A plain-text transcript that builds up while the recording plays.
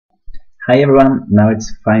Hi everyone, now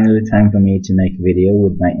it's finally time for me to make a video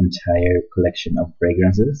with my entire collection of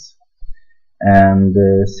fragrances. And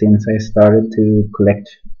since I started to collect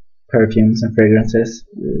perfumes and fragrances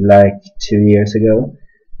like 2 years ago,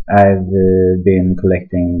 I've been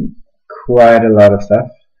collecting quite a lot of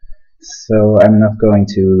stuff. So I'm not going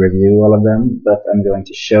to review all of them, but I'm going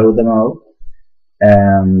to show them all.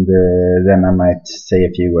 And then I might say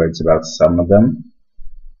a few words about some of them.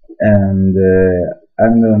 And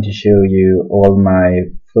I'm going to show you all my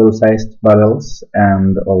full-sized bottles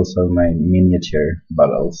and also my miniature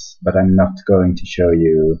bottles, but I'm not going to show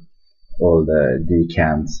you all the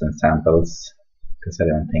decants and samples because I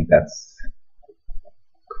don't think that's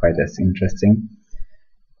quite as interesting.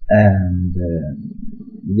 And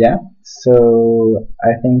yeah, so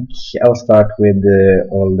I think I'll start with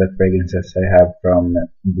all the fragrances I have from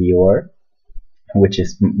Dior, which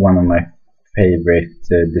is one of my favorite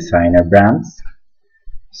designer brands.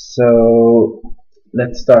 So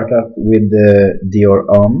let's start off with the Dior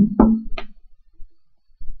Homme,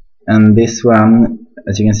 and this one,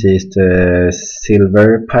 as you can see, is the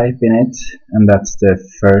silver pipe in it, and that's the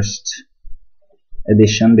first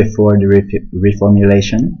edition before the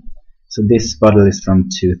reformulation. So this bottle is from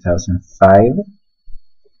 2005,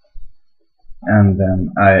 and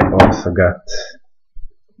then I also got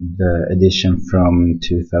the edition from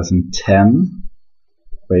 2010,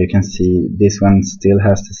 where you can see this one still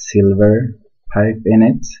has the silver pipe in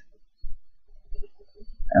it.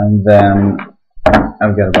 And then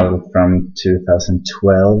I've got a bottle from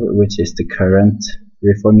 2012, which is the current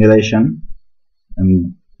reformulation,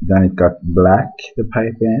 and then it got black, the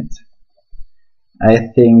pipe in it. I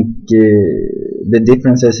think the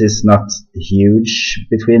differences is not huge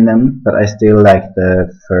between them, but I still like the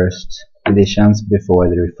first editions before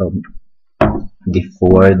the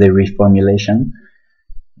reformulation.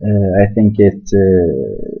 I think it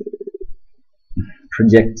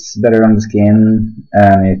projects better on the skin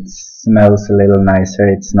and it smells a little nicer.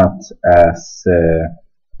 It's not as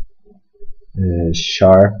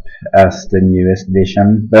sharp as the newest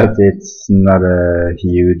edition, but it's not a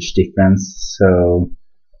huge difference, so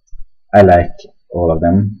I like all of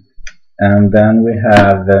them. And then we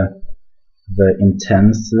have the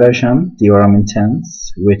Intense version, Dior Homme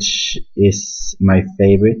Intense, which is my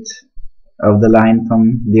favorite of the line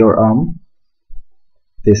from Dior Homme.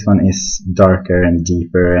 This one is darker and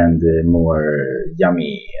deeper and more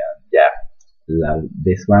yummy. Yeah, love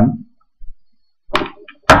this one.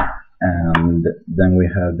 And then we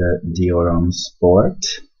have the Dior Homme Sport,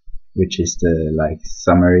 which is the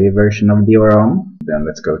summery version of Dior Homme. Then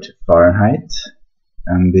let's go to Fahrenheit,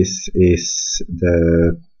 and this is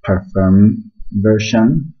the perfume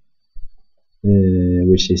version,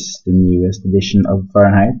 which is the newest edition of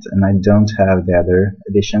Fahrenheit, and I don't have the other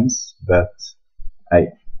editions, but I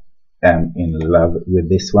am in love with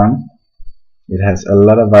this one. It has a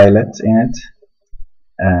lot of violet in it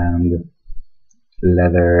and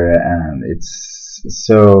leather, and it's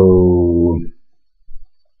so,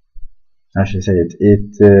 how should I say it,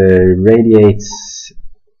 it radiates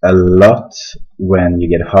a lot when you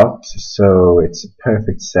get hot, so it's a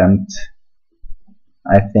perfect scent,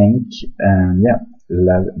 I think. And yeah,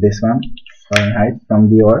 love this one, Fahrenheit from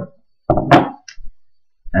Dior.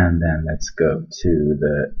 And then let's go to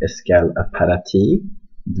the Escale Apparati.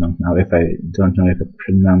 Don't know if I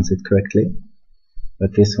pronounce it correctly,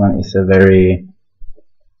 but this one is a very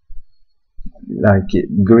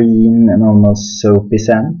green and almost soapy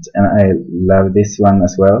scent, and I love this one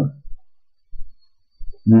as well.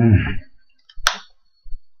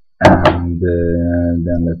 And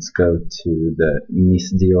then let's go to the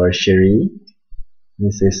Miss Dior Cherie.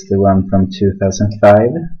 This is the one from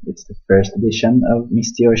 2005. It's the first edition of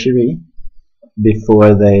Miss Dior Cherie,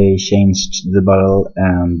 before they changed the bottle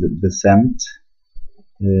and the scent.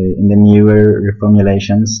 In the newer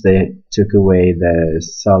reformulations, they took away the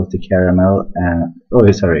salty caramel and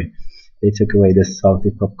they took away the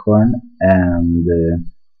salty popcorn, and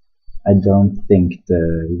I don't think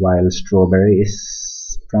the wild strawberry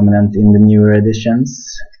is prominent in the newer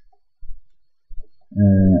editions.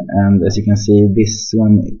 And as you can see, this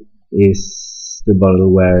one is the bottle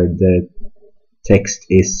where the text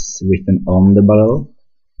is written on the bottle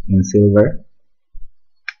in silver.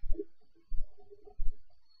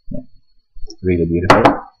 Yeah, really beautiful.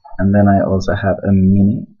 And then I also have a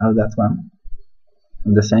mini of that one,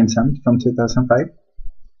 the same scent from 2005.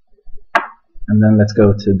 And then let's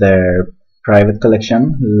go to their private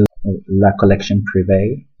collection, La Collection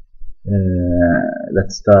Privée.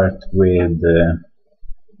 Let's start with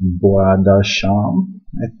Bois d'Argent,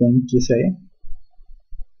 I think you say.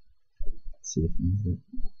 Let's see if you can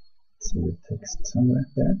see the text somewhere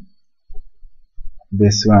there.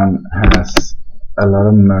 This one has a lot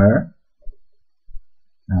of myrrh,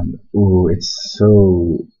 and ooh, it's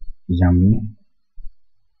so yummy.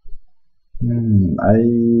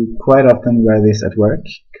 I quite often wear this at work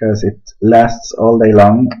because it lasts all day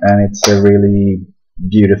long and it's a really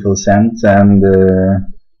beautiful scent, and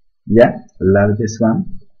yeah, love this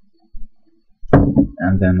one.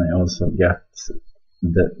 And then I also got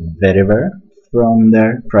the Vetiver from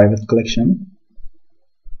their private collection,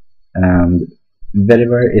 and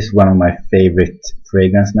Vetiver is one of my favorite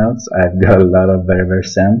fragrance notes. I've got a lot of Vetiver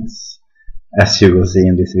scents, as you will see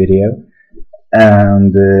in this video,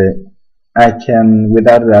 and I can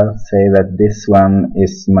without a doubt say that this one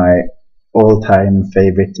is my all-time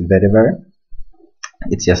favorite vetiver.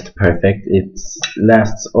 It's just perfect. It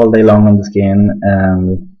lasts all day long on the skin,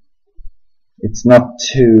 and it's not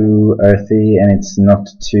too earthy, and it's not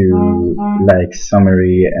too like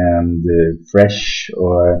summery and fresh,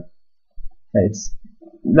 or it's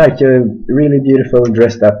like a really beautiful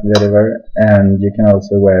dressed up vetiver, and you can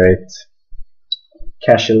also wear it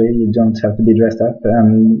casually. You don't have to be dressed up,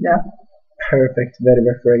 and yeah, perfect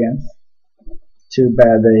vetiver fragrance. Too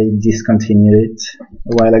bad they discontinued it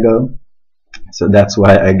a while ago, so that's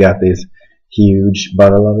why I got this huge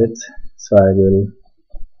bottle of it, so I will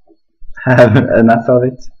have enough of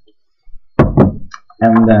it.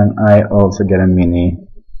 And then I also get a mini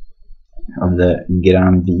of the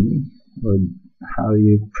Grand V, or how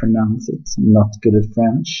you pronounce it, not good at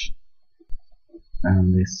French.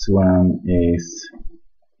 And this one is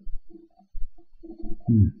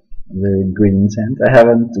very green scent. I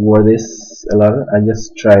haven't wore this a lot. I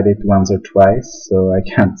just tried it once or twice, so I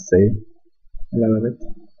can't say a lot of it.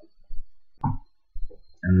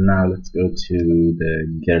 And now let's go to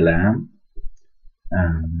the Guerlain,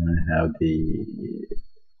 and I have the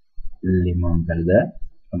Limon Verde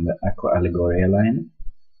from the Aqua Allegoria line.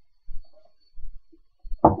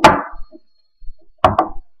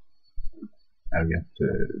 I've got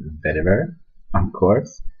the Vetiver, of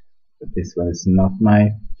course, but this one is not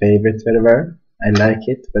my favorite vetiver. I like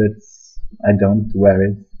it, but I don't wear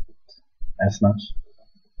it as much.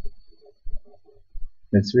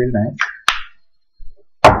 It's really nice.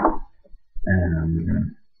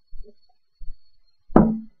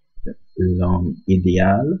 L'Homme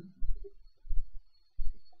Idéal.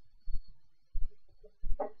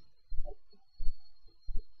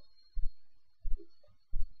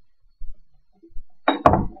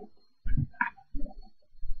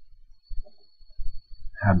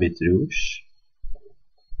 Habit Rouge,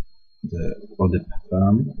 the Eau de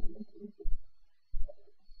Parfum,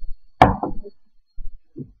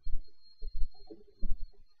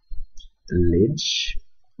 Lidge,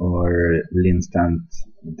 or L'Instant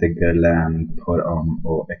de Guerlain Pour Homme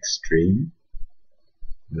au Extreme,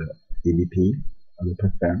 the EDP of the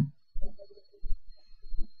Parfum,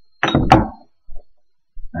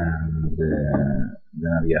 and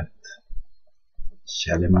then I've got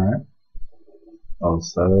Shalimar,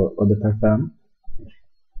 also Eau de Parfum,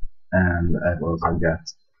 and I've also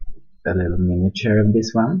got a little miniature of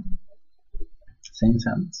this one, same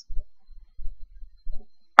scent.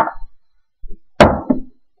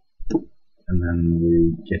 And then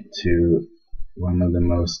we get to one of the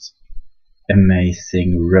most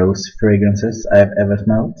amazing rose fragrances I've ever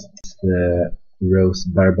smelled. It's the Rose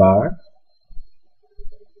Barbar.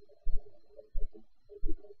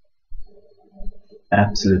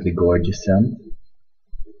 Absolutely gorgeous scent.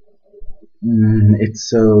 It's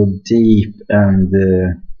so deep, and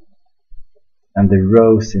the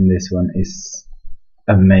rose in this one is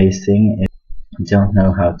amazing. I don't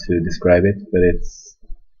know how to describe it, but it's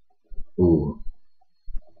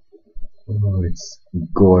it's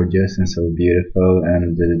gorgeous and so beautiful,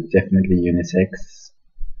 and definitely unisex.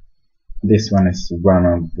 This one is one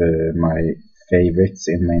of my favorites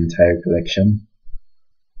in my entire collection.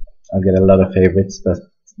 I'll get a lot of favorites, but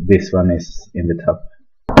this one is in the top.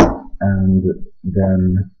 And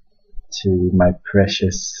then to my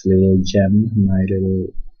precious little gem, my little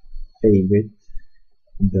favorite,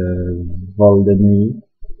 the Vol de Nuit,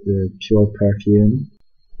 the pure perfume.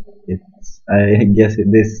 I guess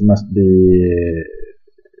this must be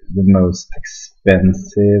the most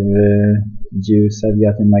expensive juice I've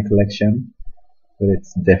got in my collection, but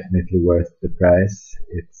it's definitely worth the price.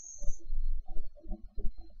 It's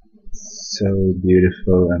so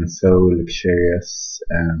beautiful and so luxurious,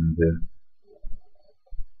 and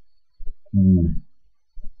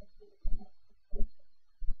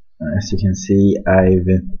as you can see, I've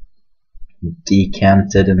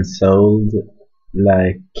decanted and sold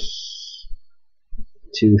like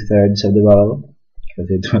 2/3 of the bottle because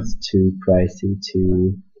it was too pricey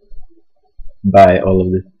to buy all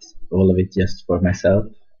of it all of it just for myself.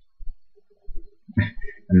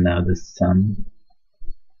 And now the sun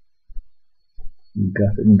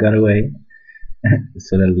got away,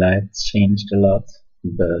 so the lights changed a lot.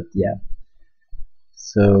 But yeah,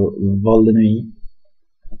 so Vol de Nuit,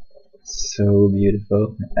 so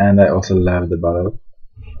beautiful, and I also love the bottle.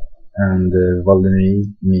 And Vol de Nuit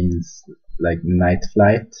means like night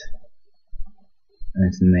flight, and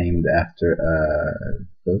it's named after a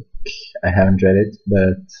book. I haven't read it,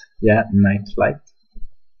 but yeah, Night Flight.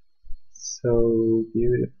 So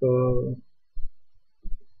beautiful.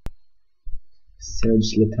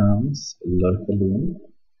 Serge Lutens, L'Orpheline.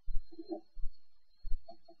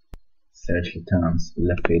 Serge Lutens,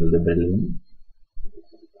 La Fille de Berlin.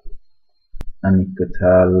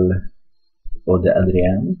 Anicotal, Eau de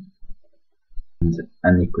Adrienne. And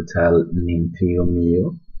Anicotal Ninfio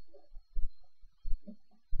Mio.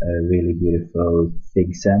 A really beautiful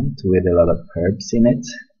fig scent with a lot of herbs in it.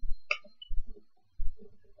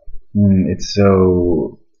 It's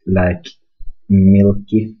so like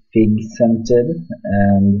milky fig scented,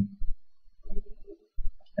 and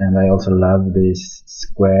I also love these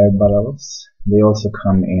square bottles. They also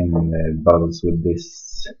come in bottles with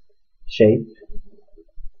this shape,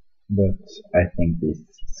 but I think these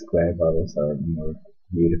square bottles are more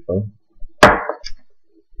beautiful.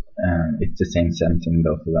 It's the same scent in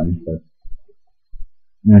both of them, but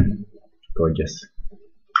gorgeous.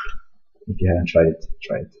 If you haven't tried it,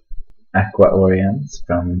 try it. Aqua Orient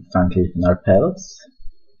from Van Cleef & Arpels.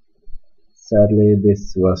 Sadly,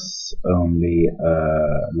 this was only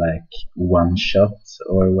like one shot,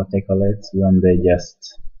 or what they call it, when they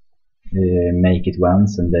just make it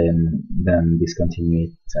once and then discontinue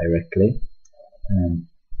it directly.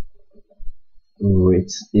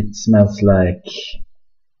 It smells like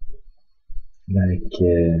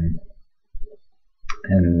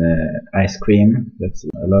an ice cream. That's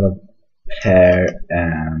a lot of pear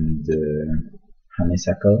and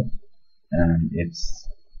honeysuckle, and it's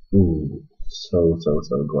so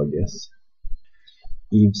gorgeous.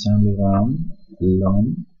 Yves Saint Laurent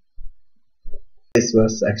L'Homme. This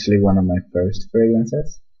was actually one of my first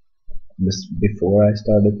fragrances before I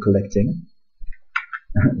started collecting.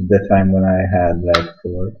 The time when I had like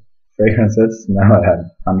 4 fragrances, now I have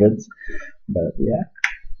hundreds, but yeah.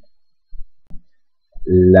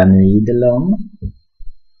 La Nuit de l'Homme.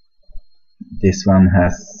 This one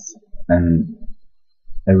has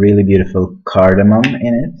a really beautiful cardamom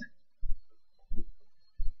in it,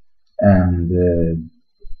 and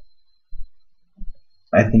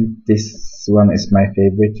I think this one is my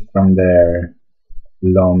favorite from their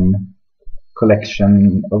L'Homme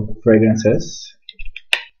collection of fragrances.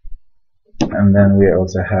 And then we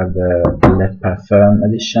also have the Le Parfum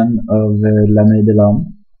edition of La Nuit de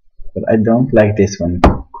l'Homme, but I don't like this one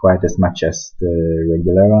quite as much as the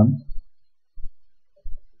regular one.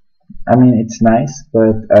 I mean, it's nice,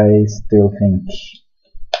 but I still think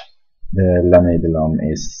the La Nuit de l'Homme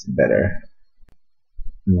is better.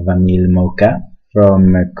 Vanille Mocha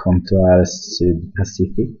from Comptoir Sud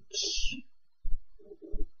Pacific.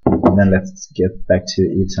 And then let's get back to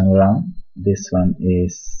Yves Saint Laurent. This one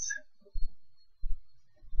is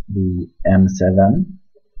the M7.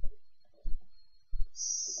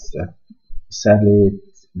 Sadly, it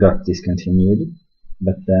got discontinued,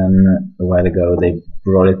 but then a while ago they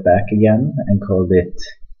brought it back again and called it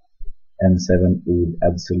M7 Oud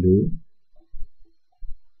Absolu.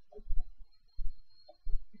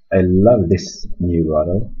 I love this new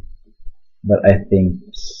bottle, but I think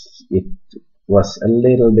it was a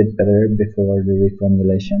little bit better before the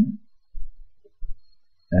reformulation.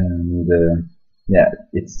 And yeah,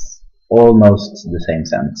 it's almost the same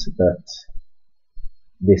scent, but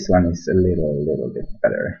this one is a little bit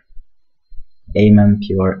better. Amen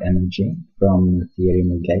Pure Energy from Thierry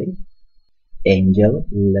Mugler. Angel,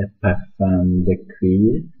 Le Parfum de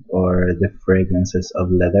Cuir, or the Fragrances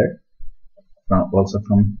of Leather, also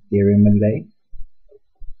from Thierry Mugler.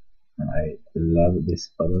 I love this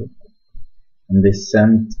bottle. And this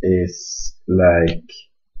scent is like,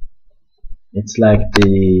 it's like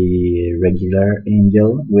the regular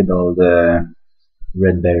Angel with all the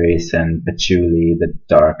red berries and patchouli, the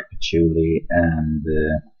dark patchouli, and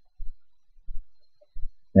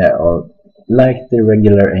yeah, like the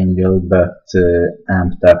regular Angel, but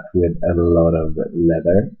amped up with a lot of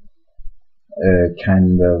leather.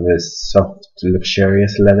 Kind of a soft,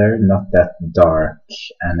 luxurious leather, not that dark,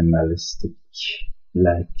 animalistic,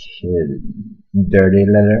 like dirty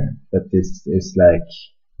leather, but this is like,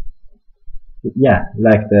 yeah,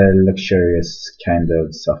 like the luxurious kind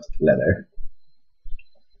of soft leather.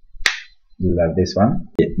 Love this one.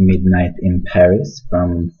 Midnight in Paris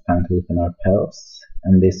from Van Cleef & Arpels.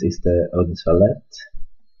 and this is the Eau de Toilette,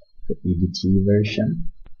 the EDT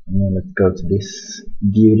version. And then let's go to this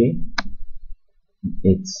beauty.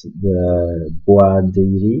 It's the Bois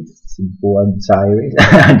d'Iris,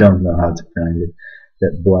 I don't know how to pronounce it,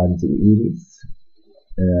 the Bois d'Iris.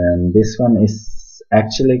 And this one is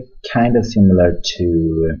actually kind of similar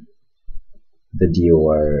to the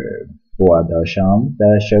Dior Bois d'Argent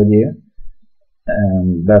that I showed you,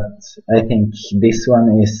 but I think this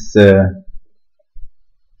one is a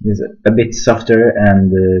bit softer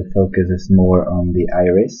and focuses more on the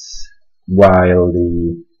iris, while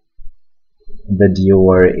the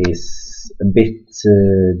Dior is a bit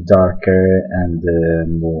darker and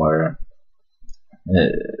more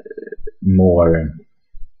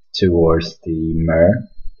towards the myrrh.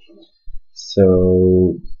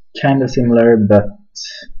 So kind of similar, but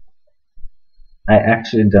I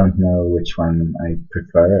actually don't know which one I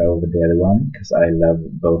prefer over the other one, because I love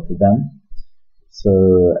both of them.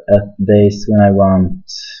 So at days when I want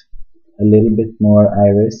a little bit more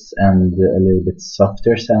iris and a little bit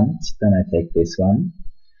softer scent, then I take this one.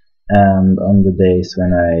 And on the days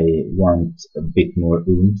when I want a bit more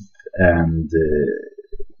oomph and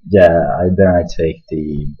then I take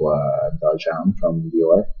the Bois d'Argent from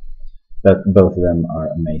Dior. But both of them are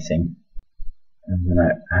amazing. And then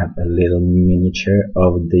I have a little miniature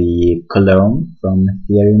of the cologne from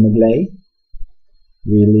Thierry Mugler.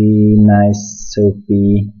 Really nice,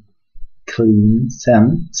 soapy, clean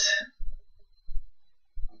scent.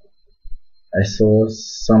 I saw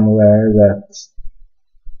somewhere that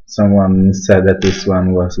someone said that this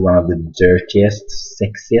one was one of the dirtiest,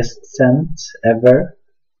 sexiest scents ever.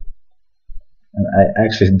 And I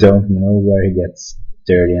actually don't know where he gets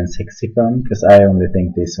dirty and sexy from, because I only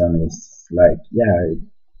think this one is like, yeah,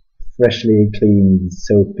 freshly cleaned,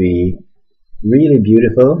 soapy, really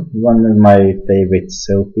beautiful. One of my favorite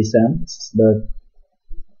soapy scents, but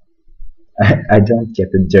I don't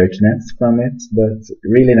get the dirtiness from it, but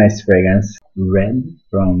really nice fragrance. Red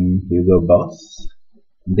from Hugo Boss.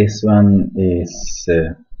 This one is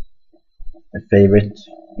a favorite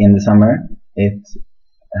in the summer. It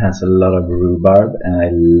has a lot of rhubarb, and I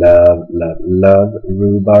love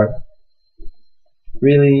rhubarb.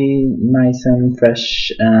 Really nice and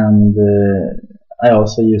fresh, and I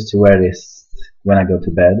also used to wear this when I go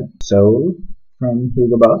to bed. Soul from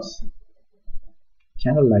Hugo Boss.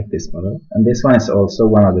 Kind of like this bottle. And this one is also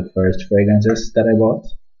one of the first fragrances that I bought.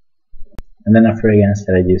 And then a fragrance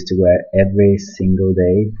that I used to wear every single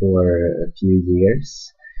day for a few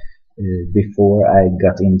years. Before I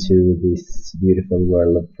got into this beautiful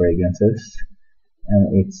world of fragrances,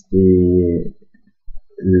 and it's the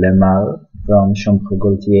Le Mal from Chambre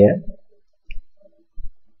Gaultier.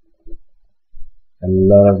 A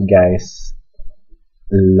lot of guys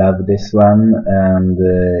love this one, and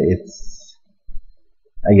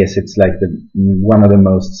I guess it's like one of the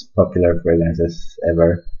most popular fragrances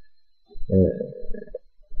ever.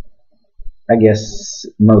 I guess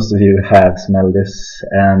most of you have smelled this,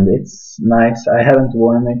 and it's nice. I haven't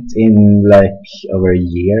worn it in like over a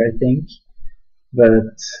year, I think,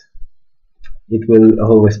 but it will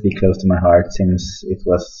always be close to my heart since it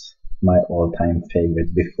was my all-time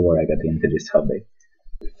favorite before I got into this hobby.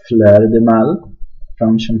 Fleur de Mal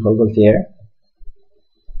from Jean Paul Gaultier.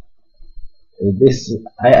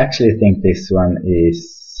 I actually think this one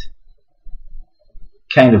is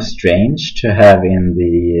kind of strange to have in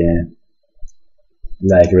the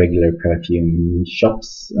like regular perfume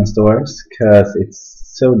shops and stores, because it's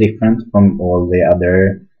so different from all the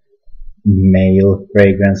other male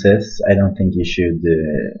fragrances. I don't think you should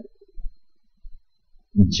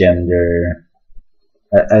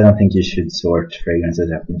I don't think you should sort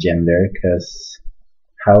fragrances after gender, because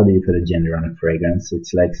how do you put a gender on a fragrance?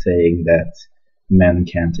 It's like saying that men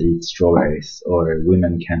can't eat strawberries, or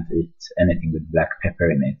women can't eat anything with black pepper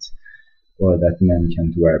in it, or that men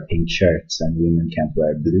can't wear pink shirts and women can't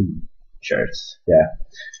wear blue shirts. Yeah,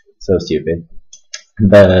 so stupid.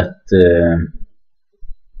 But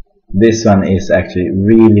this one is actually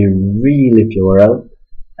really floral,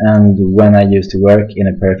 and when I used to work in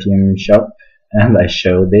a perfume shop and I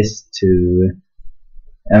show this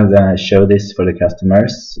for the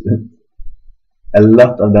customers, a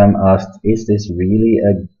lot of them asked, is this really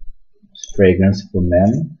a fragrance for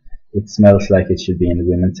men? It smells like it should be in the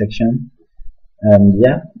women's section. And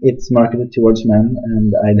yeah, it's marketed towards men,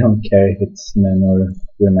 and I don't care if it's men or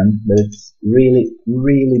women, but it's really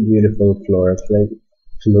beautiful floral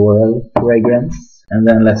fragrance. And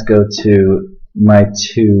then let's go to my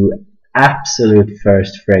two absolute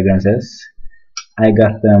first fragrances. I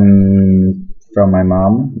got them from my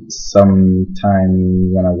mom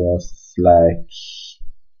sometime when I was like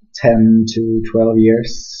 10 to 12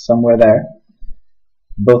 years, somewhere there.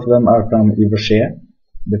 Both of them are from Yves.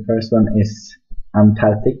 The first one is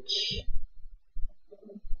Antarctic.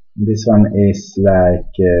 This one is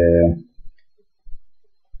like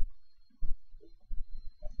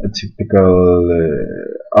a typical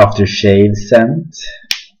aftershave scent.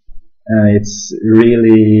 It's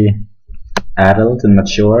really adult and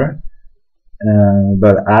mature,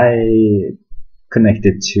 but I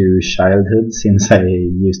connected to childhood since I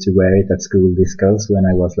used to wear it at school discos when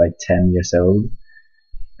I was like 10 years old.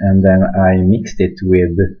 And then I mixed it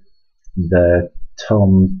with the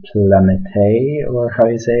Tom Planete, or how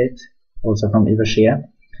you say it, also from Yves.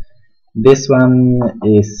 This one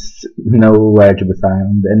is nowhere to be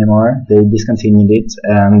found anymore. They discontinued it,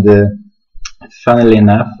 and funnily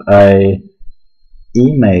enough, I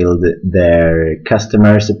emailed their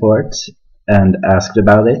customer support and asked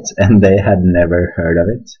about it, and they had never heard of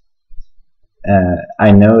it.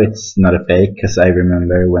 I know it's not a fake because I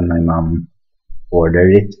remember when my mom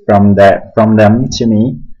ordered it from them to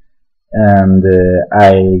me, and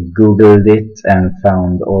I googled it and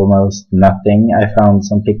found almost nothing. I found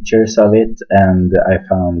some pictures of it, and I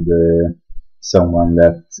found someone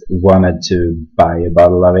that wanted to buy a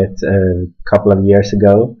bottle of it a couple of years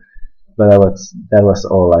ago, but that was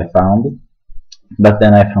all I found. But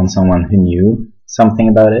then I found someone who knew something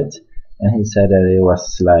about it, and he said that it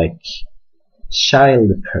was like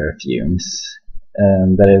child perfumes,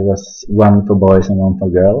 that it was one for boys and one for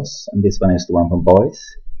girls, and this one is the one for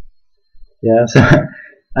boys. Yeah, so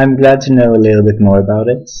I'm glad to know a little bit more about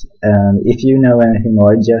it, and if you know anything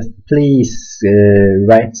more, just please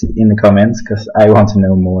write in the comments, because I want to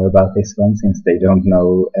know more about this one since they don't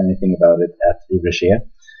know anything about it at Yves.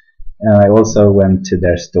 I also went to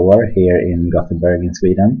their store here in Gothenburg in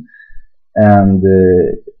Sweden, and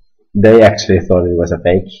they actually thought it was a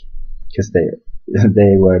fake, because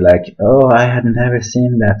they were like, oh, I had never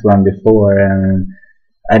seen that one before, and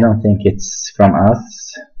I don't think it's from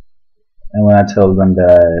us. And when I told them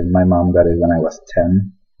that my mom got it when I was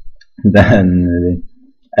 10, then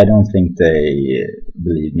I don't think they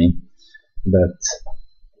believed me. But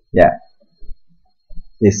yeah,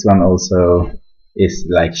 this one also is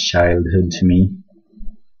like childhood to me.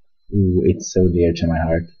 Ooh, it's so dear to my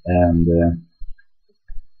heart, and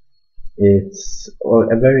it's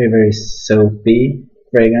a very, very soapy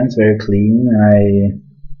fragrance, very clean.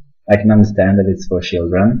 I can understand that it's for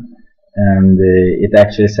children, and it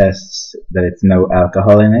actually says that it's no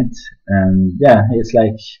alcohol in it, and yeah, it's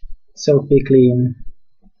like soapy, clean.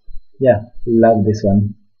 Yeah, love this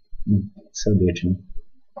one. So dear to me.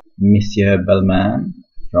 Monsieur Balmain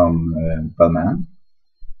from Balmain.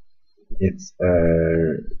 It's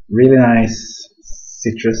a really nice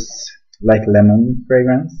citrus, like lemon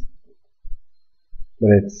fragrance,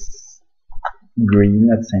 but it's green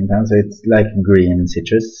at the same time, so it's like green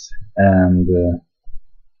citrus, and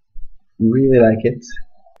really like it.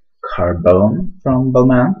 Carbone from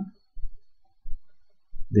Balmain.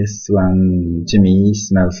 This one to me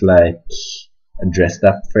smells like a dressed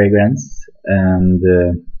up fragrance, and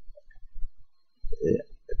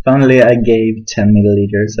funnily I gave 10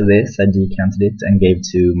 milliliters of this. I decanted it and gave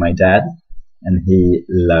to my dad, and he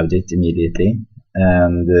loved it immediately.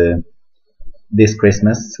 And this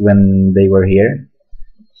Christmas, when they were here,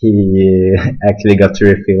 he actually got to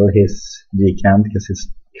refill his decant because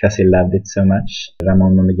he loved it so much.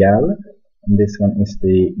 Ramon Monegal, and this one is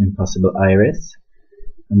the Impossible Iris,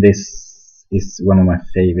 and this is one of my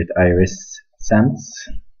favorite iris scents.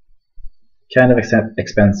 Kind of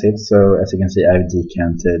expensive, so as you can see, I've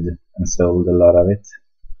decanted and sold a lot of it,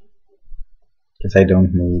 because I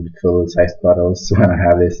don't need full-sized bottles when I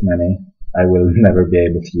have this many. I will never be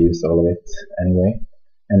able to use all of it anyway,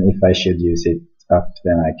 and if I should use it up,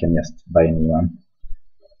 then I can just buy a new one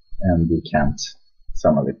and decant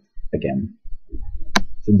some of it again.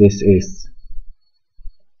 So this is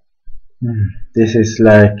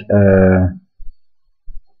like a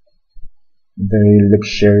very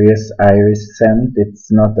luxurious iris scent.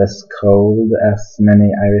 It's not as cold as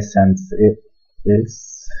many iris scents it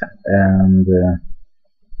is, and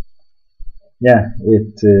yeah,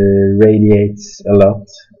 it radiates a lot,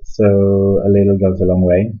 so a little goes a long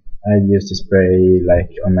way. I used to spray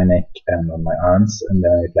like on my neck and on my arms, and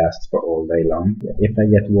then it lasts for all day long. If I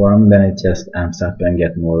get warm, then it just amps up and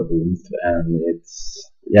get more oomph, and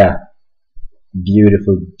it's, yeah,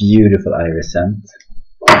 beautiful, beautiful iris scent.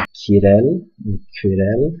 Quirel,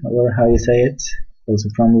 or how you say it, also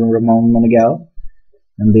from Ramon Monegal,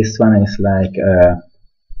 and this one is like a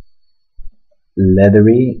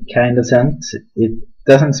leathery kind of scent. It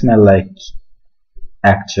doesn't smell like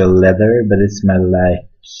actual leather, but it smells like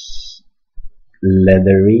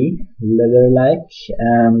leather-like,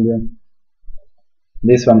 and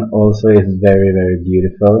this one also is very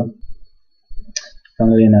beautiful.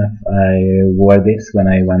 Funnily enough, I wore this when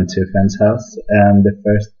I went to a friend's house, and the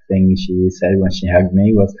first thing she said when she hugged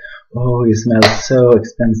me was, "Oh, you smell so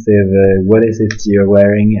expensive. What is it you're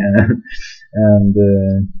wearing?" And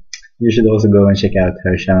you should also go and check out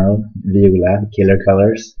her channel, Viola Killer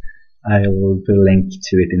Colors. I will put a link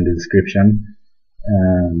to it in the description.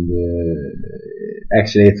 And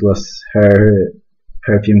actually, it was her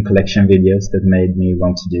perfume collection videos that made me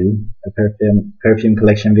want to do a perfume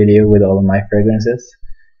collection video with all of my fragrances.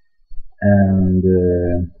 And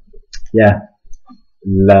yeah,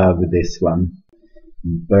 love this one.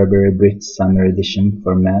 Burberry Brit Summer Edition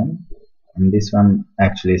for Men. And this one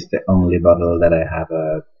actually is the only bottle that I have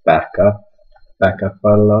a backup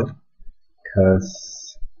bottle of,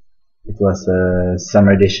 because it was a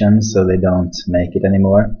summer edition, so they don't make it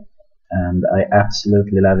anymore. And I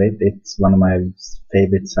absolutely love it. It's one of my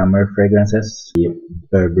favorite summer fragrances. The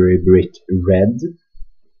Burberry Brit Red,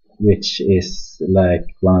 which is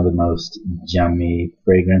like one of the most yummy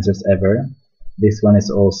fragrances ever. This one is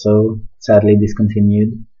also sadly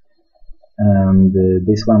discontinued. And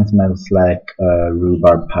this one smells like a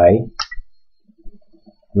rhubarb pie.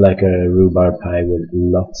 Like a rhubarb pie with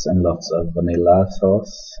lots and lots of vanilla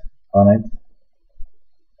sauce on it.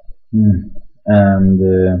 And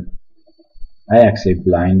I actually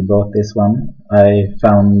blind bought this one. I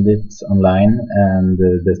found it online and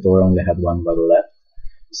the store only had one bottle left.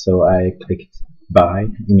 So I clicked buy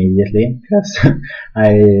immediately because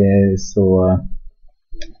I saw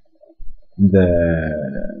the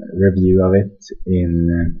review of it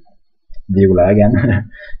in Viola again.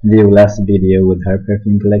 Viola's video with her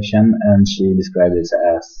perfume collection, and she described it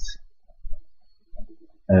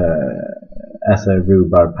as a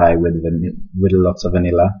rhubarb pie with lots of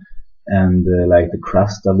vanilla. And like the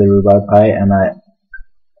crust of the rhubarb pie, and I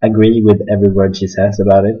agree with every word she says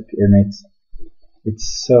about it, and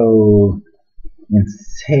it's so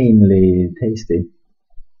insanely tasty.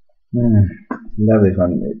 Love this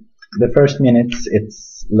one. The first minutes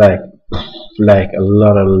it's like a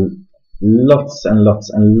lots and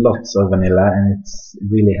lots of vanilla, and it's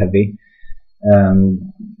really heavy.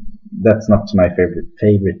 That's not my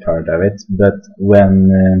favorite part of it, but when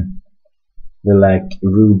the like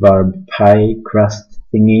rhubarb pie crust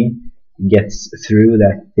thingy gets through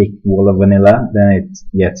that thick wall of vanilla, then it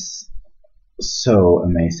gets so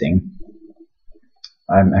amazing.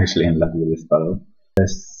 I'm actually in love with this bottle. The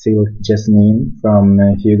Silk Jasmine from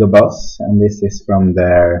Hugo Boss, and this is from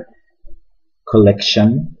their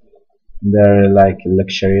collection, their like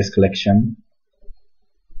luxurious collection.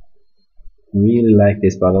 Really like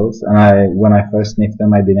these bottles, and when I first sniffed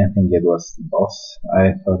them, I didn't think it was Boss.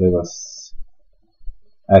 I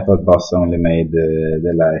thought Boss only made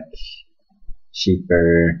the like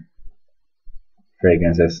cheaper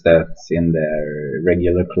fragrances that's in their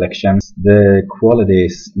regular collections. The quality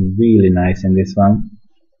is really nice in this one.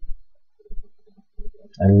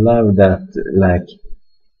 I love that, like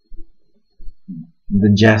the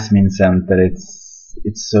jasmine scent, that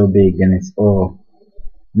it's so big, and it's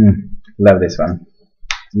love this one.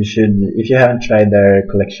 You should, if you haven't tried their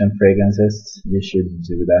collection fragrances, you should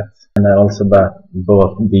do that. And I also bought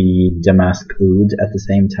the Damask Oud at the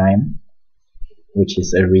same time, which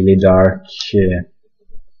is a really dark,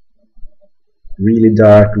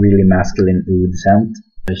 really masculine oud scent.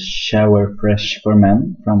 The Shower Fresh for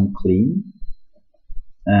Men from Clean.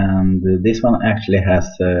 And this one actually has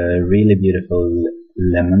a really beautiful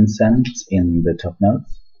lemon scent in the top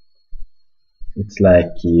notes. It's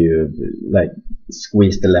like you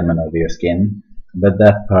squeeze the lemon over your skin, but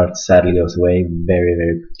that part sadly goes away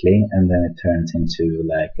very quickly, and then it turns into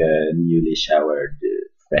like a newly showered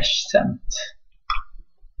fresh scent.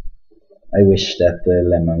 I wish that the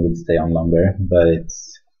lemon would stay on longer, but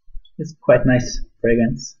it's quite nice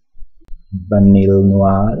fragrance. Vanille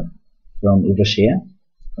Noir from Yves Rocher,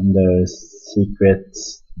 from their Secret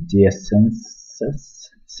D'Essences.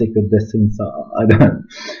 I don't know.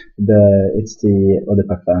 It's the Eau de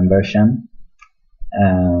Parfum version,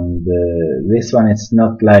 and this one, it's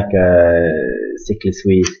not like a sickly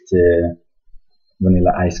sweet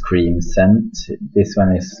vanilla ice cream scent. This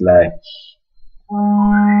one is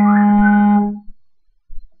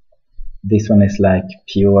like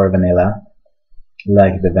pure vanilla,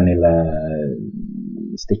 like the vanilla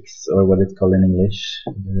sticks, or what it's called in English.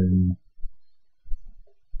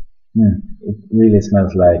 It really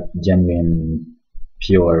smells like genuine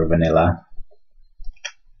pure vanilla.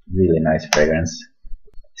 Really nice fragrance.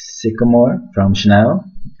 Sycamore from Chanel,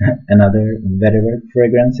 another very rare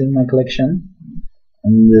fragrance in my collection.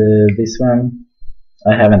 And this one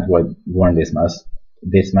I haven't worn this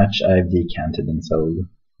much. I've decanted and sold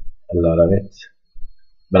a lot of it,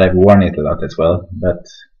 but I've worn it a lot as well, but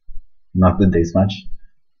not this much.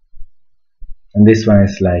 And this one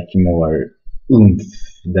is like more oomph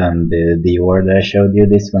than the Dior that I showed you.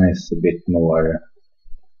 This one is a bit more.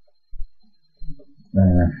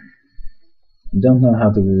 Don't know how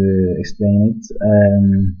to explain it.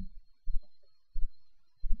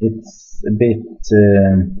 It's a bit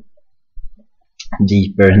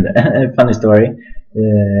deeper. A funny story.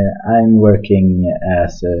 I'm working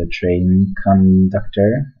as a train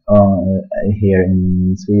conductor here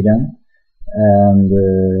in Sweden, and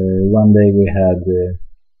one day we had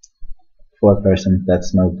 4 persons that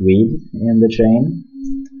smoked weed in the train.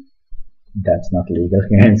 That's not legal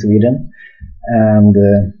here in Sweden. And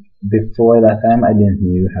before that time, I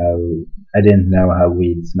didn't know how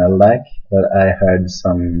weed smelled like, but I heard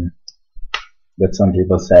some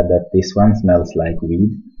people said that this one smells like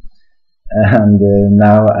weed, and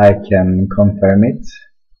now I can confirm it,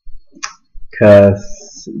 because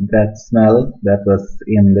that smell that was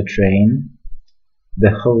in the train,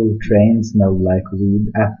 the whole train smelled like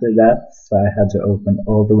weed after that. So I had to open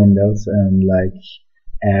all the windows and like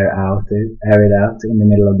air it out in the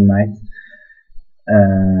middle of the night.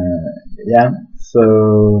 Yeah,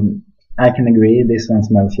 so I can agree this one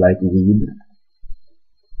smells like weed,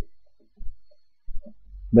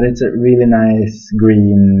 but it's a really nice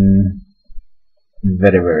green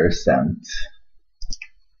vetiver scent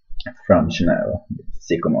from Chanel,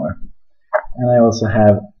 Sycamore. And I also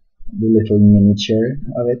have the little miniature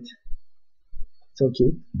of it. So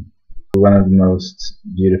cute. One of the most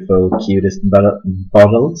beautiful, cutest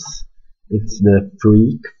bottles. It's the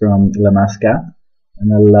Freak from La Masca,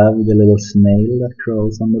 and I love the little snail that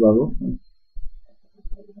crawls on the bottle. You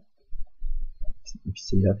can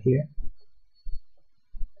see that here.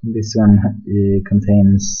 This one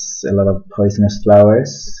contains a lot of poisonous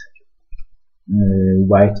flowers,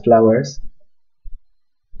 white flowers,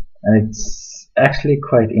 and it's actually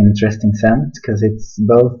quite interesting scent because it's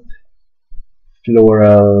both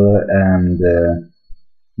floral and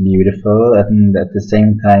beautiful, and at the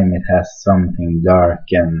same time it has something dark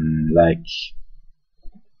and like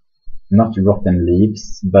not rotten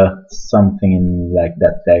leaves, but something in like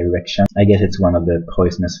that direction. I guess it's one of the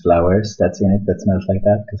poisonous flowers that's in it that smells like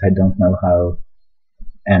that, because I don't know how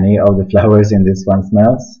any of the flowers in this one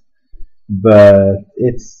smells, but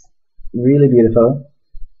it's really beautiful.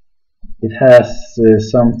 It has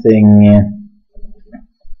something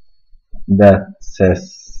that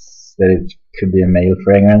says that it could be a male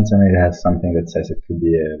fragrance, and it has something that says it could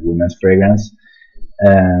be a woman's fragrance.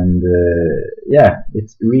 And yeah,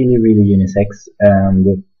 it's really unisex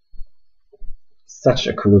and such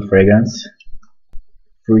a cool fragrance.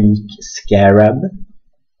 Freak Scarab,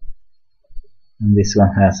 and this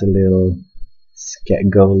one has a little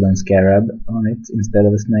golden scarab on it instead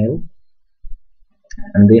of a snail.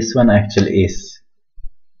 And this one actually is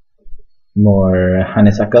more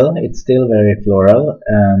honeysuckle. It's still very floral,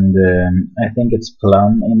 and I think it's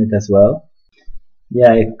plum in it as well.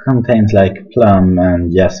 Yeah, it contains like plum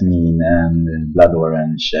and jasmine and blood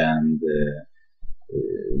orange and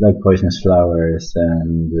like poisonous flowers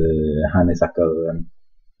and honeysuckle. And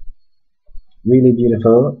really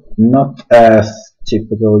beautiful. Not as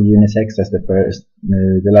typical unisex as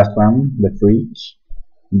the last one, the Freak,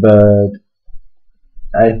 but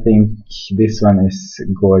I think this one is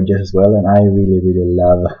gorgeous as well, and I really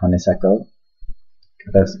love honeysuckle.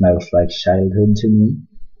 That smells like childhood to me,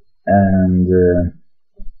 and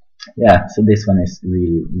yeah, so this one is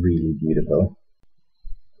really beautiful.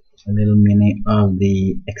 A little mini of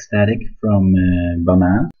the Ecstatic from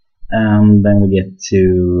Balmain, and then we get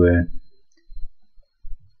to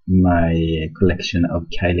my collection of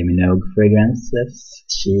Kylie Minogue fragrances.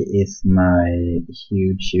 She is my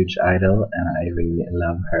huge idol, and I really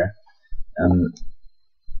love her.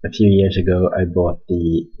 A few years ago I bought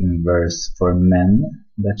the Inverse for Men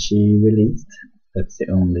that she released. That's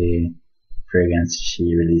the only fragrance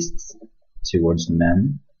she released towards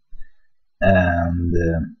men, and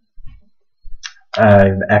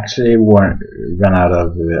I've actually run out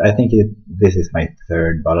of I think this is my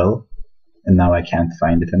 3rd bottle, and now I can't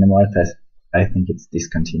find it anymore. I think it's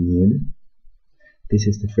discontinued. This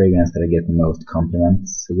is the fragrance that I get the most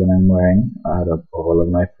compliments when I'm wearing out of all of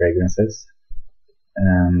my fragrances,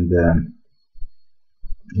 and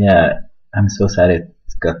yeah, I'm so sad it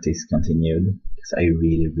got discontinued because I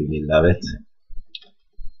really love it.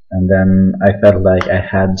 And then I felt like I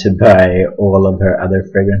had to buy all of her other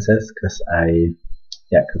fragrances because I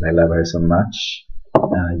love her so much.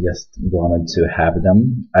 I just wanted to have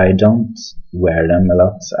them. I don't wear them a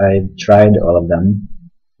lot. I've tried all of them,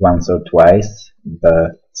 once or twice,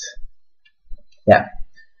 but yeah,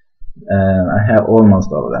 I have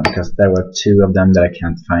almost all of them because there were 2 of them that I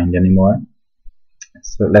can't find anymore.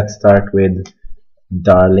 So let's start with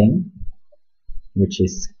Darling, which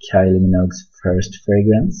is Kylie Minogue's first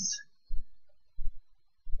fragrance.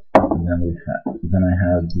 And then I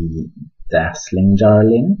have the Dazzling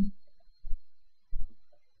Darling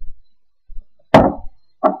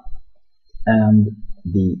and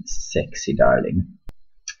the Sexy Darling.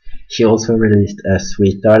 She also released a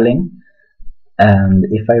Sweet Darling, and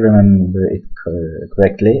if I remember it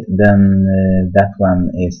correctly, then that one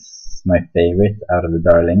is my favorite out of the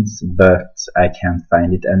Darlings, but I can't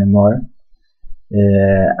find it anymore.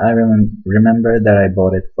 I remember that I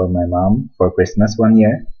bought it for my mom for Christmas one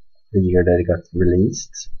year, the year that it got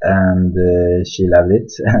released, and she loved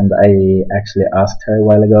it, and I actually asked her a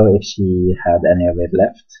while ago if she had any of it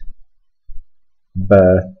left,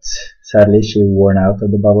 but sadly she worn out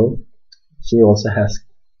of the bottle. She also has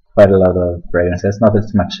quite a lot of fragrances, not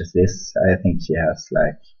as much as this. I think she has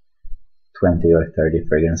like 20 or 30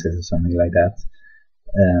 fragrances or something like that,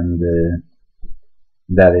 and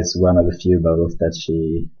that is one of the few bottles that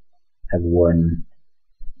she has worn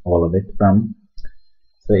all of it from.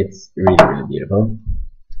 So it's really beautiful.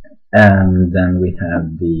 And then we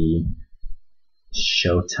have the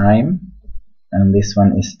Showtime, and this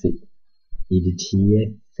one is the EDT,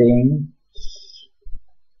 I think.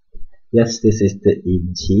 Yes, this is the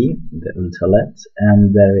EDT, the Ultralight,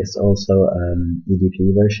 and there is also an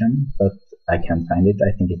EDP version, but I can't find it.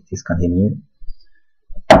 I think it's discontinued.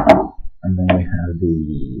 And then we have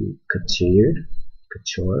the Couture.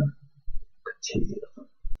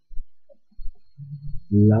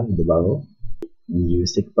 Love the bottle.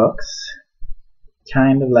 Music box.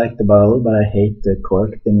 Kind of like the bottle, but I hate the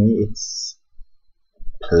cork thingy. It's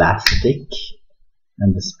plastic,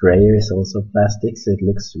 and the sprayer is also plastic, so it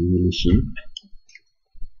looks really cheap.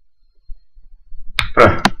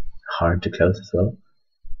 Hard to close as well.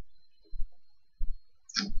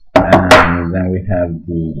 And then we have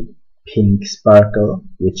the Pink Sparkle,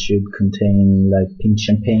 which should contain like pink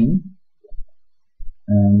champagne.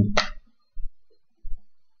 And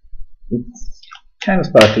it's kind of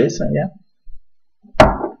sparkly, so yeah.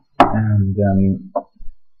 And then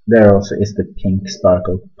there also is the Pink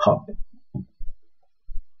Sparkle Pop.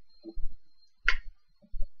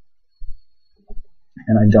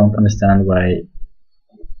 And I don't understand why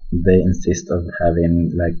they insist of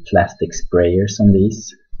having like plastic sprayers on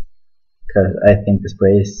these, because I think the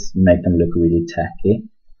sprays make them look really tacky.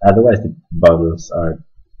 Otherwise the bottles are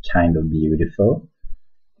kind of beautiful.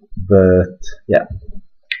 But yeah,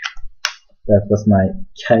 that was my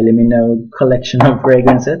Kylie Minogue collection of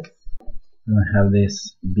fragrances. And I have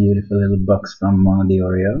this beautiful little box from Mon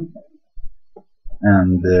Diorio,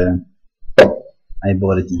 and I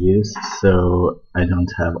bought it used, so I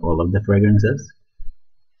don't have all of the fragrances.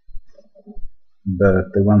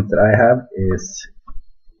 But the ones that I have is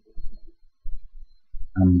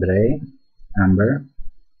Amber,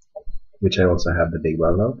 which I also have the big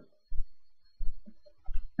bottle of,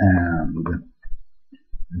 and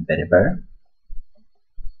Vetiver.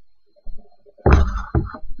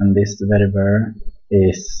 And this Vetiver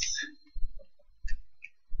is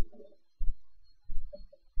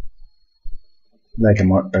like a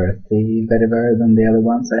more earthy Vetiver than the other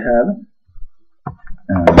ones I have.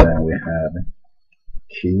 And then we have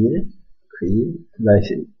Creed, like,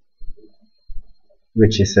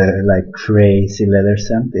 which is a like crazy leather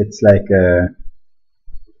scent. It's like a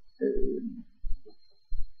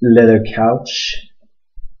leather couch.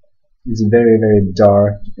 It's very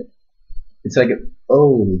dark. It's like an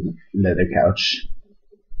old leather couch.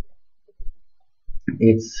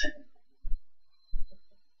 It's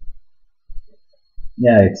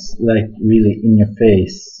like really in your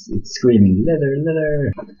face. It's screaming leather.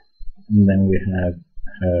 And then we have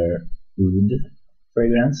her Oud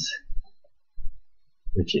fragrance,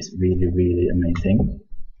 which is really amazing.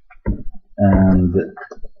 And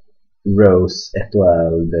Rose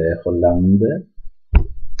Etoile de Hollande,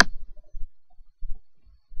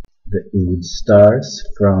 the Oud Stars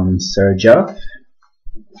from Serjoff.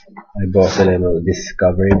 I bought a little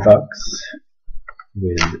discovery box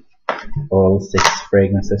with all 6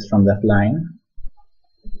 fragrances from that line,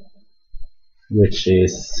 which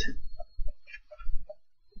is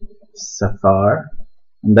Sapphire.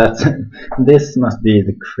 And this must be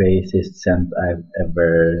the craziest scent I've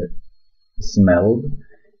ever smelled.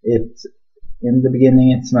 In the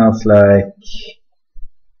beginning it smells like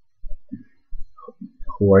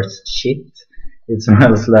horse shit. It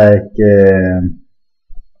smells like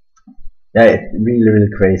yeah, it's really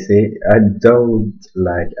crazy. I don't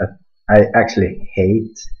like I actually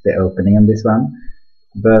hate the opening on this one,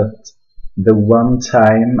 but the one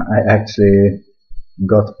time I actually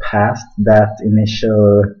got past that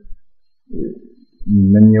initial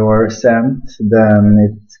manure scent, then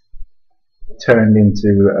it turned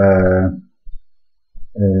into a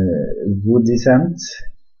woody scent,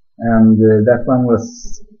 and that one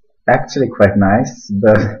was actually quite nice,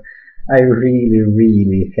 but I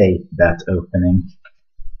really hate that opening.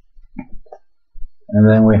 And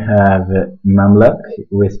then we have Mamluk,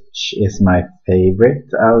 which is my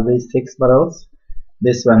favorite out of these 6 bottles.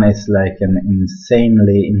 This one is like an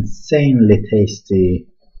insanely tasty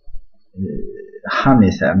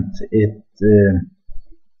honey scent.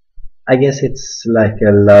 I guess it's like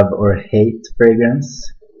a love or hate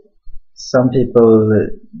fragrance. Some people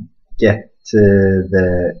get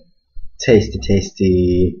the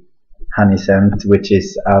tasty honey scent, which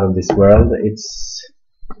is out of this world. It's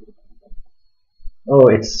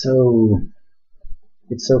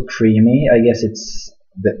so creamy. I guess it's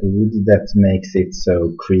the oud that makes it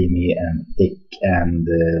so creamy and thick and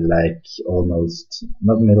like almost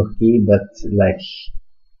not milky, but like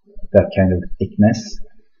that kind of thickness.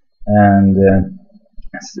 And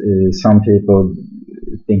some people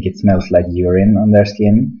think it smells like urine on their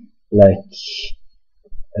skin, like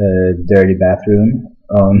a dirty bathroom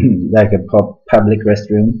on like a public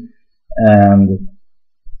restroom. And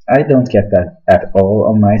I don't get that at all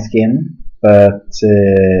on my skin, but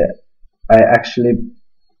I actually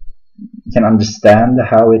can understand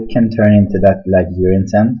how it can turn into that like urine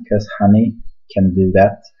scent, because honey can do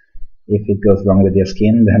that. If it goes wrong with your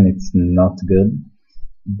skin, then it's not good.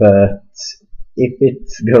 But if it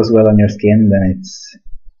goes well on your skin, then it's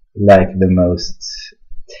like the most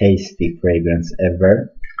tasty fragrance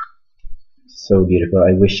ever. So beautiful.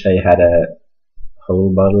 I wish I had a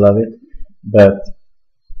whole bottle of it, but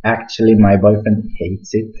actually my boyfriend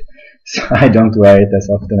hates it, so I don't wear it as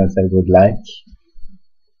often as I would like.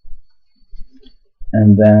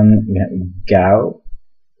 And then we have Gao,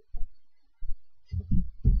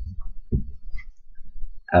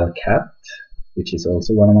 Alcat, which is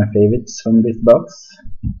also one of my favorites from this box.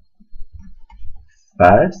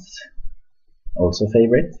 Fars, also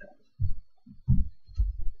favorite.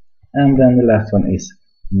 And then the last one is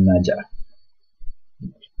Naja.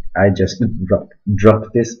 I just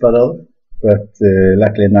dropped this bottle, but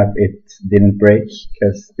luckily enough it didn't break,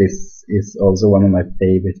 because this is also one of my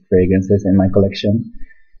favorite fragrances in my collection.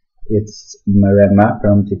 It's Maremma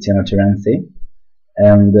from Tiziano Terenzi,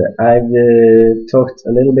 and I've talked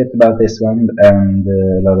a little bit about this one and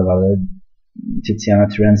a lot of other Tiziano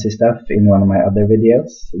Terenzi stuff in one of my other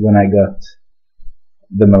videos, when I got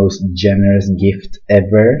the most generous gift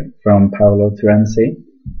ever from Paolo Terenzi,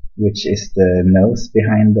 which is the nose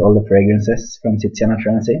behind all the fragrances from Tiziano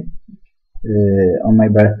Terenzi. On my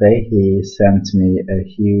birthday he sent me a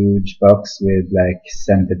huge box with like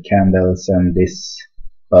scented candles and this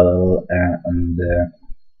bottle and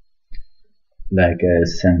like a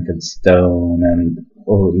scented stone and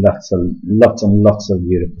lots and lots of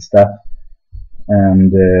beautiful stuff.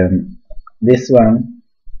 And this one,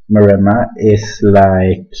 Maremma, is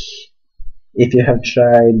like, if you have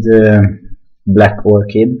tried Black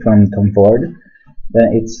Orchid from Tom Ford,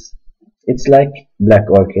 then it's like Black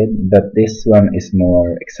Orchid, but this one is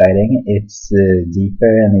more exciting. It's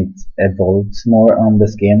deeper and it evolves more on the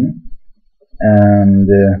skin, and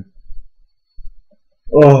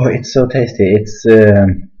oh, it's so tasty. It's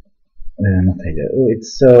not tasty. Oh,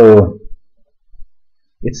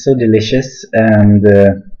 it's so delicious, and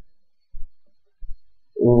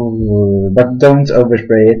ooh, but don't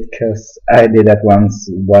overspray it, because I did that once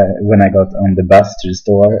when I got on the bus to the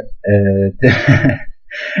store,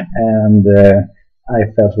 and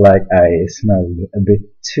I felt like I smelled a bit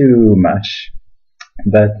too much.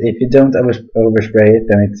 But if you don't overspray it,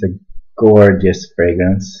 then it's a gorgeous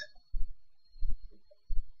fragrance.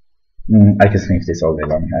 I can sniff this all day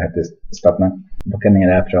long. I have to stop now.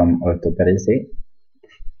 Boccanera from Orto Parisi.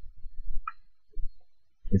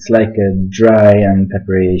 It's like a dry and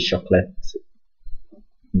peppery chocolate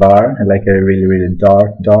bar, like a really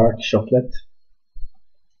dark chocolate,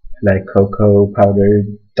 like cocoa powder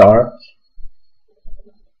dark.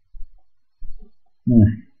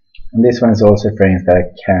 And this one is also a fragrance that I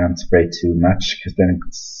can't spray too much, because then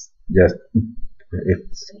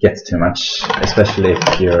it gets too much, especially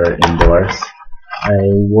if you're indoors. I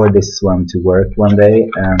wore this one to work one day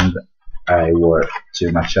and I wore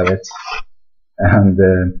too much of it. And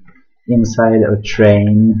inside a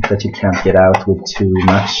train that you can't get out with too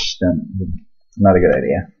much, then not a good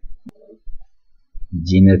idea.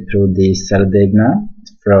 Ginepro di Sardegna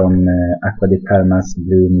from Acqua di Parma's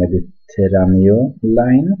Blue Mediterraneo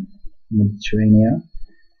line. Mediterranean.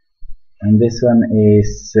 And this one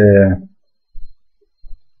is a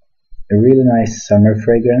really nice summer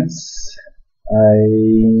fragrance.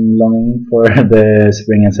 I'm longing for the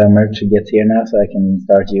spring and summer to get here now so I can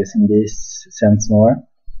start using these scents more.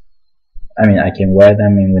 I mean, I can wear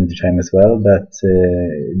them in wintertime as well, but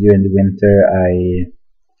during the winter I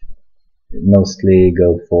mostly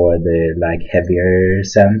go for the like heavier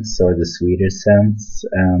scents or the sweeter scents,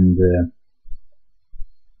 and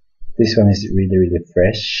this one is really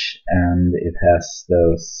fresh, and it has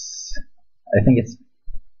those, I think it's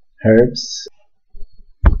herbs.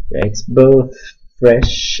 Yeah, it's both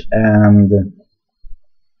fresh and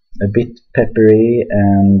a bit peppery,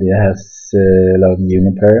 and it has a lot of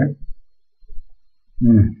juniper.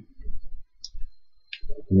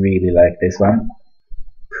 Really like this one.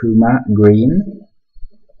 Puma Green.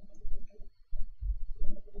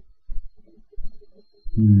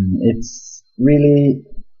 It's really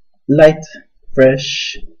light,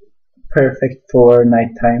 fresh, perfect for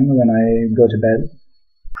nighttime when I go to bed.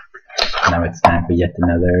 Now it's time for yet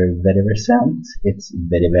another vetiver scent. It's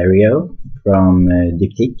Vetiverio from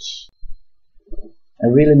Diptyque. A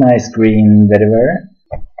really nice green vetiver,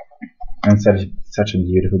 and such a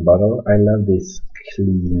beautiful bottle. I love these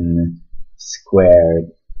clean, square,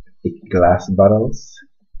 thick glass bottles.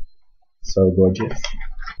 So gorgeous.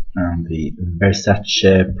 And the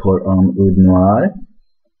Versace Pour Homme Oud Noir.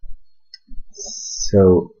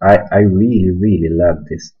 So I really love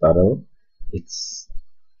this bottle. It's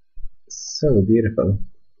so beautiful.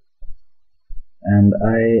 And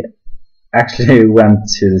I actually went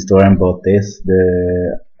to the store and bought this.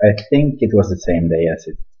 I think it was the same day as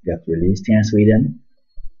it got released here in Sweden.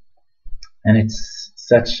 And it's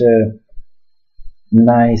such a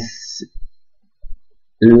nice,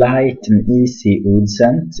 light and easy oud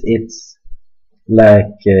scent. It's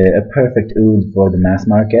like a perfect oud for the mass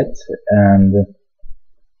market,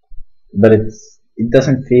 but it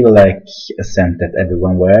doesn't feel like a scent that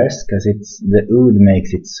everyone wears, because the oud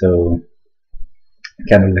makes it so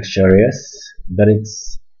kind of luxurious, but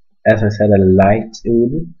it's, as I said, a light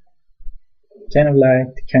oud, kind of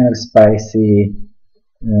light, kind of spicy.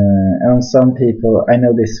 And on some people, I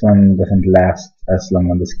know this one doesn't last as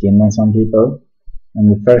long on the skin on some people.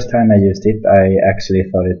 And the first time I used it, I actually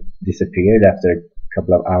thought it disappeared after a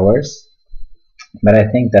couple of hours. But I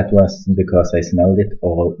think that was because I smelled it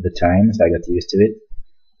all the time, so I got used to it.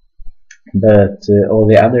 But all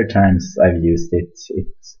the other times I've used it,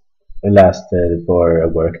 it lasted for a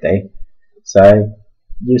work day. So I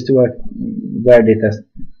used to wear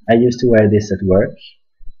this at work,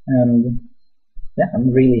 and yeah,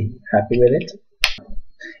 I'm really happy with it.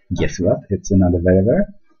 Guess what? It's another vetiver.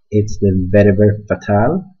 It's the Vetiver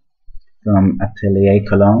Fatale from Atelier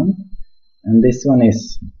Cologne, and this one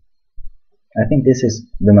is, I think this is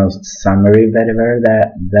the most summery vetiver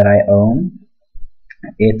that I own.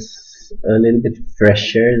 It's a little bit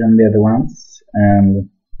fresher than the other ones, and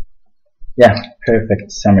yeah,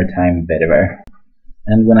 perfect summertime vetiver.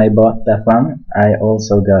 And when I bought that one, I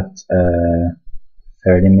also got a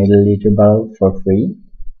 30 milliliter bottle for free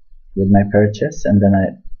with my purchase, and then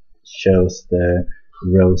I chose the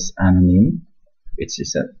Rose Anonyme, which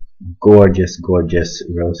is a gorgeous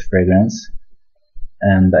rose fragrance.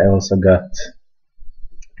 And I also got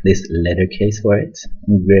this leather case for it,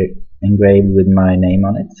 engraved with my name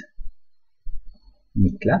on it,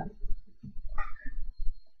 Nikla.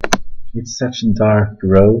 It's such a dark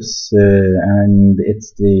rose, and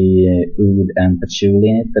it's the oud and patchouli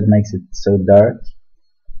in it that makes it so dark.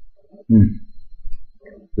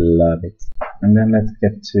 Love it. And then let's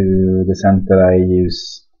get to the scent that I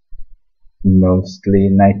use mostly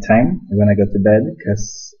nighttime when I go to bed,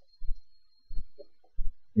 because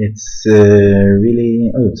it's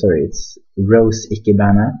it's Rose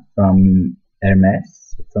Ikebana from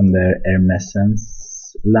Hermes, from their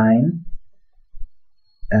Hermescence line.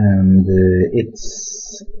 And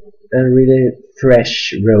it's a really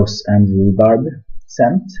fresh rose and rhubarb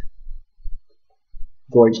scent.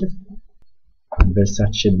 Gorgeous.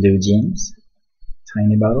 Versace Blue Jeans,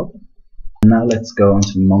 tiny bottle. Now let's go on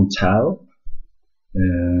to Montal.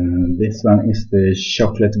 This one is the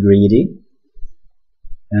Chocolate Greedy,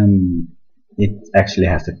 and it actually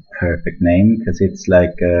has the perfect name, because it's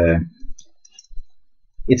like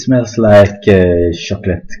it smells like a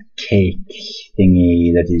chocolate cake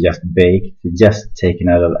thingy that you just baked, just taken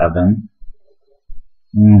out of the oven.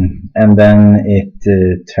 And then it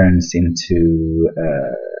turns into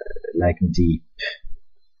like deep,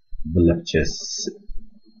 voluptuous,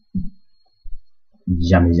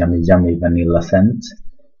 yummy vanilla scent.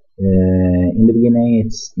 In the beginning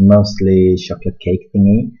it's mostly chocolate cake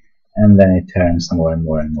thingy, and then it turns more and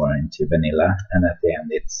more and more into vanilla, and at the end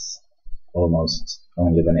it's almost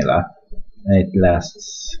only vanilla, and it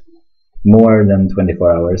lasts more than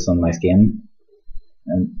 24 hours on my skin,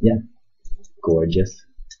 and yeah, gorgeous.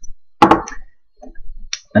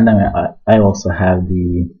 And then I also have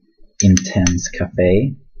the Intense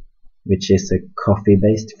Cafe, which is a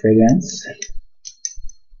coffee-based fragrance.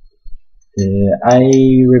 I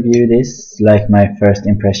review this like my first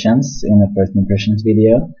impressions in a first impressions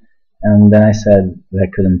video, and then I said that I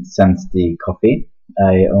couldn't sense the coffee.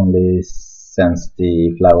 I only sensed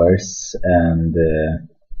the flowers, and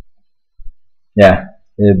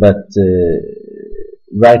but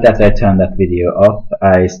right after I turned that video off,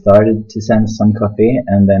 I started to sense some coffee,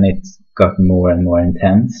 and then it got more and more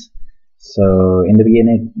intense. So in the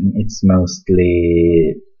beginning it's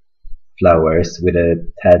mostly flowers with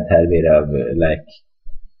a tad bit of like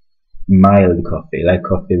mild coffee, like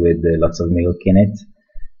coffee with lots of milk in it,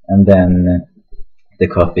 and then the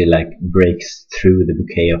coffee like breaks through the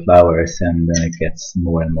bouquet of flowers, and then it gets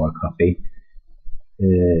more and more coffee,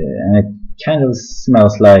 and it kind of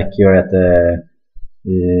smells like you're at a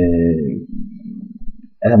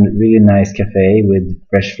really nice cafe with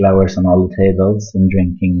fresh flowers on all the tables and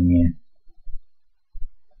drinking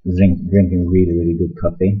really good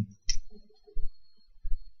coffee.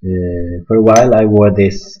 For a while I wore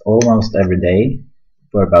this almost every day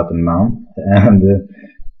for about a month, and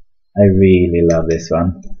I really love this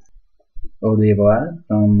one. Eau de Viola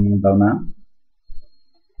from Viola.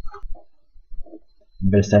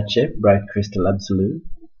 Versace Bright Crystal Absolute.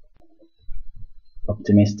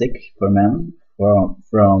 Optimistic for Men from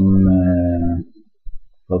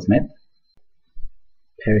Paul Smith.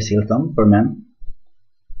 Paris Hilton for Men.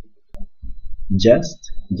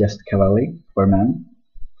 Just Cavalli for Men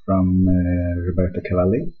from Roberto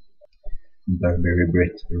Cavalli. Burberry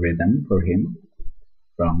Brit Rhythm for Him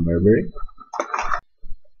from Burberry.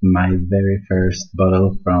 My very first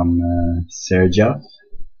bottle from Sergioff,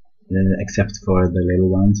 except for the little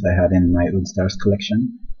ones I had in my Oud Stars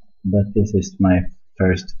collection, but this is my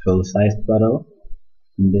first full-sized bottle.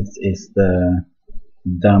 This is the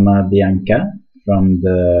Dama Bianca from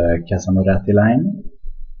the Casamorati line,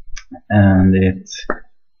 and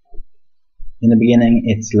in the beginning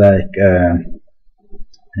it's like a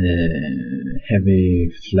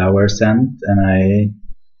heavy flower scent, and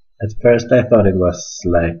at first I thought it was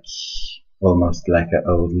like almost like an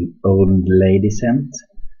old lady scent,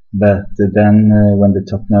 but then when the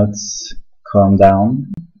top notes calm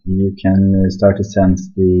down, you can start to sense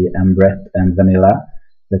the ambrette and vanilla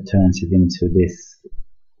that turns it into this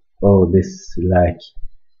like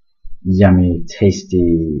yummy,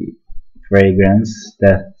 tasty fragrance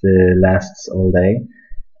that lasts all day.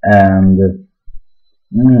 And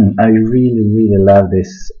I really love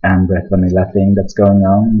this ambrette vanilla thing that's going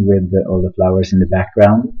on with all the flowers in the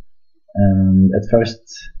background. And at first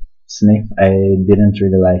sniff I didn't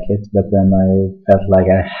really like it, but then I felt like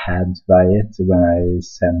I had to buy it when I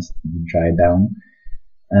sensed the dry down,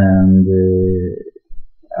 and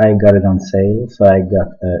I got it on sale, so I got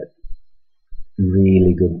a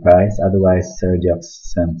really good price. Otherwise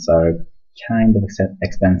Sergioff's scents are kind of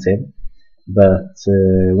expensive, but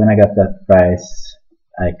when I got that price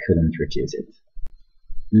I couldn't refuse it.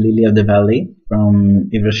 Lily of the Valley from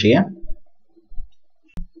Yves Rocher.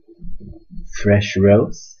 Fresh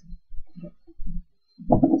Rose,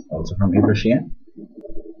 also from Yves Rocher.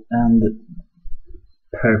 And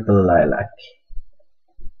Purple Lilac.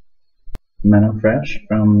 Man of Fresh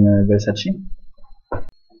from Versace.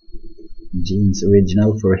 Jeans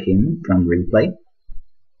Original for Him from Replay.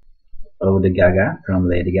 Eau de Gaga from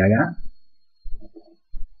Lady Gaga.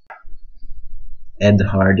 Ed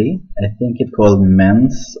Hardy, I think it's called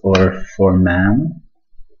Men's or For Man.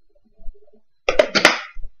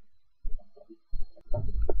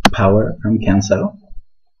 Power from Kenzo.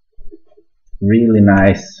 Really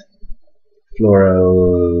nice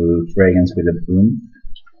floral fragrance with a boom.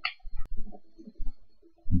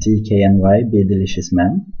 DKNY Be Delicious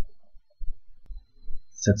Men.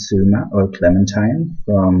 Satsuma or Clementine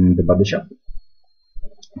from The Body Shop.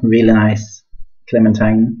 Really nice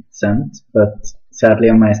clementine scent, but sadly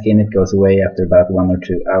on my skin it goes away after about 1 or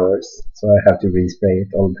 2 hours, so I have to respray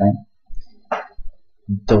it all the time.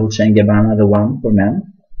 Dolce & Gabbana The One for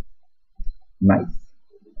Men. Nice.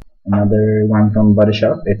 Another one from Body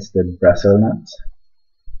Shop, it's the Brazil Nut.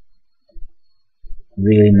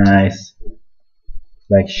 Really nice,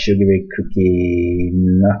 like sugary cookie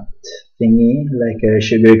nut thingy, like a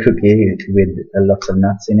sugary cookie with a lot of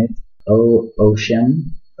nuts in it.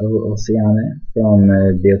 Oceane from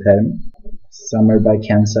Biotherm. Summer by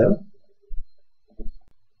Kenzo.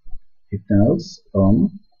 Hypnose On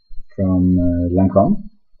from Lancome.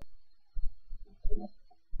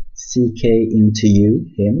 CK Into You,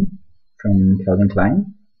 Him from Calvin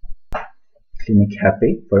Klein. Clinic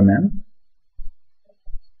Happy for men.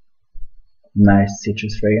 Nice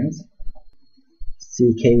citrus fragrance.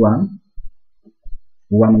 CK1,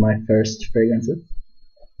 one of my first fragrances.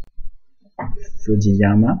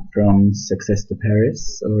 Fujiyama from Success to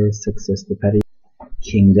Paris or Success to Paris.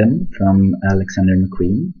 Kingdom from Alexander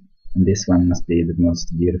McQueen, and this one must be the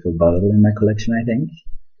most beautiful bottle in my collection, I think.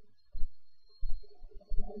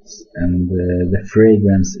 And the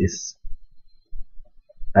fragrance is,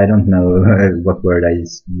 I don't know what word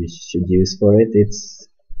you should use for it. It's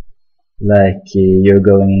like you're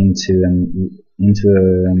going into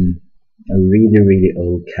a really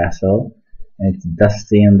old castle. And it's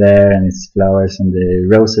dusty in there, and it's flowers and the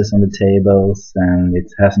roses on the tables, and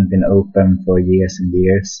it hasn't been open for years and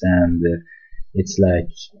years, and it's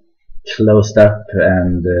like closed up,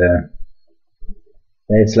 and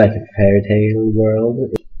it's like a fairy tale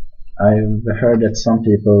world. I've heard that some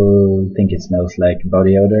people think it smells like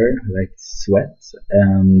body odor, like sweat,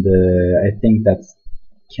 and I think that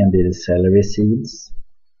can be the celery seeds,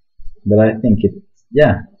 but I think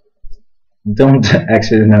don't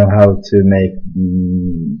actually know how to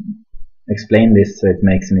explain this so it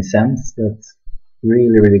makes any sense, but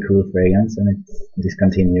really cool fragrance, and it's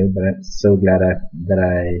discontinued, but I'm so glad that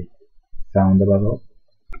I found the bottle.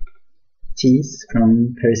 Cheese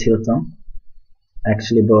from Paris Hilton.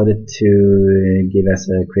 Actually bought it to give as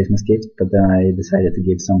a Christmas gift, but then I decided to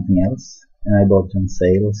give something else, and I bought it on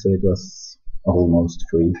sale, so it was almost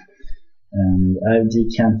free, and I've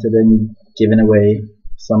decanted and given away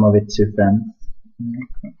some of it to friends.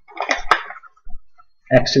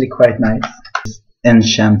 Actually quite nice.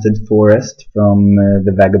 Enchanted Forest from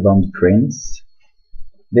the Vagabond Prince.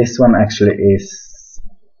 This one actually is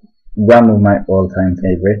one of my all-time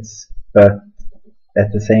favorites, but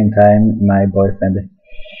at the same time my boyfriend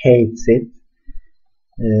hates it.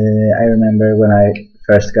 I remember when I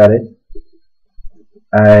first got it,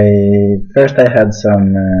 I had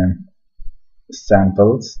some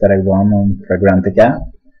samples that I won on Fragrantica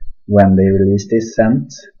when they released this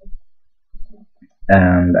scent,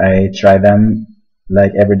 and I tried them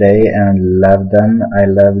like every day and loved them. I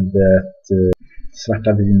loved that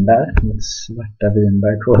svarta vinbär. What's svarta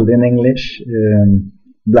vinbär called in English?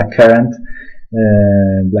 Blackcurrant.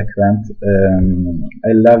 Blackcurrant.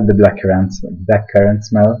 I love the blackcurrant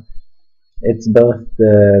smell. It's both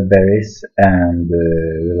the berries and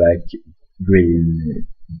like green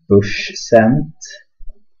bush scent,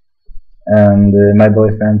 and my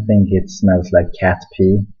boyfriend thinks it smells like cat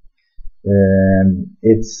pee.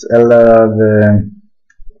 It's a lot of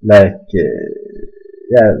like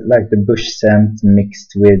the bush scent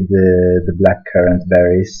mixed with the blackcurrant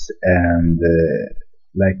berries and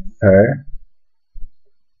like fir.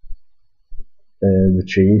 The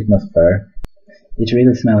tree, not fir. It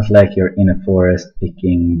really smells like you're in a forest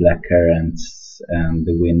picking blackcurrants, and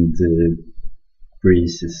the wind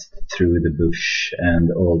breezes through the bush,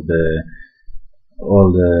 and all the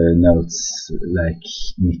notes like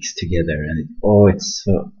mixed together, and it's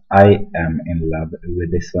so, I am in love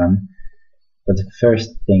with this one. But the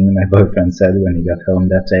first thing my boyfriend said when he got home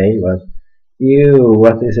that day was, "Ew,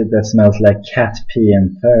 what is it that smells like cat pee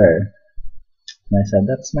and fur?" And I said,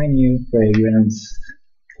 "That's my new fragrance.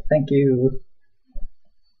 Thank you."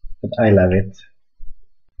 But I love it.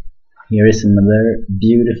 Here is another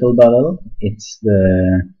beautiful bottle. It's the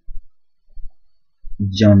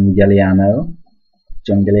John Galliano,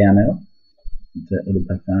 the Eau de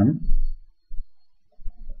Parfum.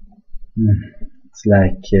 It's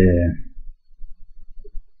like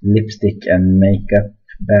lipstick and makeup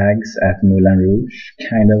bags at Moulin Rouge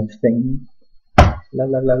kind of thing. Love,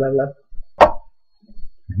 love, love, love, love.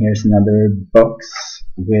 Here's another box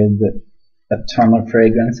with a ton of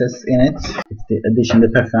fragrances in it. It's the Edition de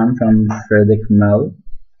Parfum from Frederic Malle,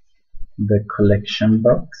 the collection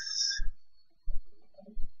box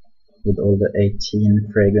with all the 18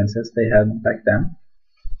 fragrances they had back then.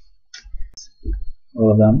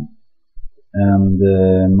 All of them. And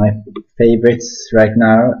my favorites right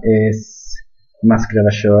now is Masque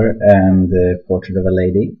Ravacheur and Portrait of a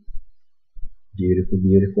Lady. Beautiful,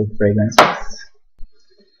 beautiful fragrances.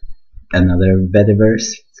 Another vetiver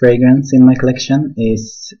fragrance in my collection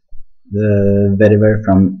is the vetiver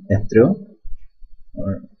from Etro,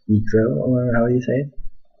 or Etro, or how you say it.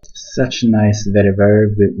 Such a nice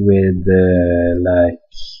vetiver with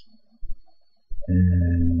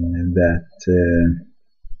that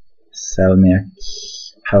salmiak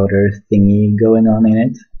powder thingy going on in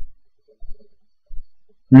it.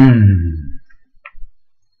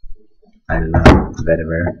 I love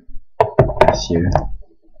vetiver. as you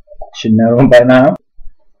should know by now.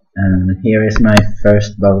 And here is my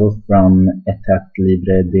first bottle from Etat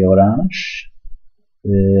Libre d'Orange,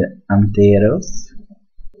 Anteros.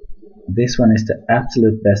 This one is the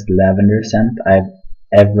absolute best lavender scent I've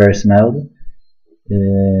ever smelled.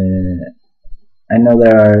 I know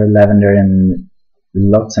there are lavender in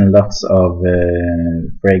lots and lots of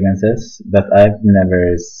fragrances, but I've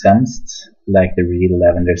never sensed like the real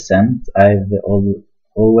lavender scent. I've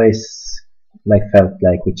always felt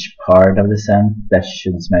like which part of the scent that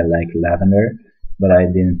should smell like lavender, but I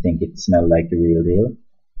didn't think it smelled like the real deal.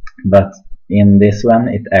 But in this one,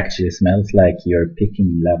 it actually smells like you're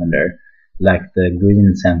picking lavender, like the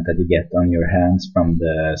green scent that you get on your hands from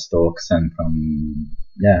the stalks and from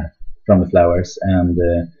the flowers, and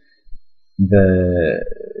the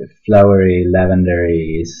flowery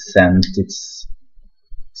lavendery scent. It's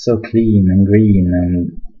so clean and green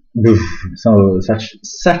and so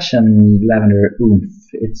such an lavender oomph.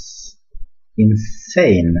 It's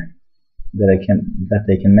insane that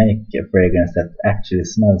they can make a fragrance that actually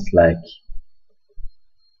smells like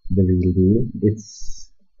the real deal.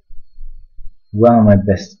 It's one of my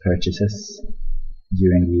best purchases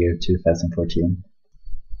during the year 2014.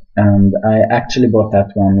 And I actually bought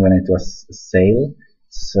that one when it was sale,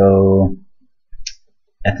 so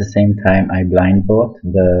at the same time I blind bought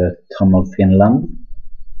the Tom of Finland,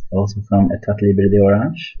 also from Etat Libre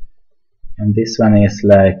d'Orange, and this one is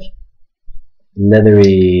like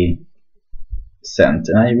leathery scent,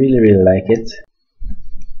 and I really like it.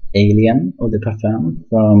 Alien Eau de Parfum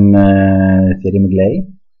from Thierry Mugler,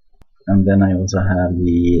 and then I also have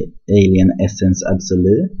the Alien Essence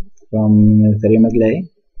Absolue from Thierry Mugler.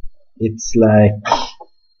 It's like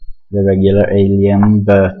the regular Alien,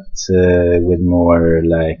 but with more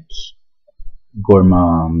like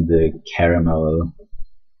gourmand caramel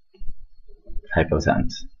type of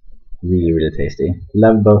scent. Really tasty.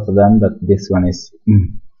 Love both of them, but this one is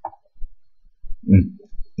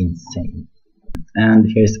insane. And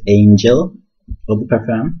here's Angel Eau de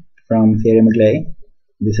Parfum from Thierry Mugler.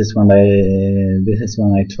 This is one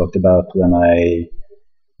I talked about when I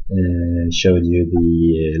showed you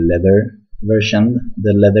the leather version,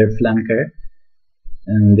 the leather flanker,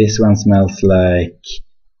 and this one smells like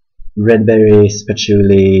red berries,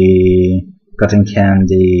 patchouli, cotton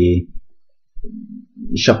candy,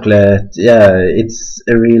 chocolate. Yeah, it's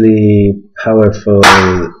a really powerful.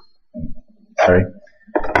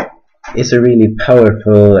 It's a really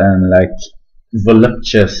powerful and like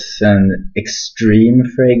voluptuous and extreme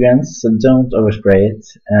fragrance, so don't overspray it.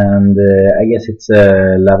 And I guess it's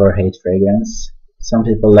a love or hate fragrance. Some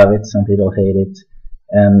people love it, some people hate it,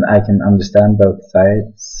 and I can understand both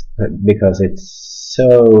sides because it's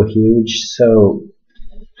so huge, so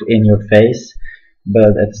in your face,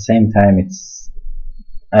 but at the same time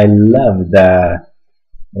I love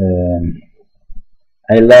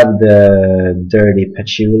the dirty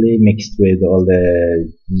patchouli mixed with all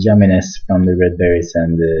the yumminess from the red berries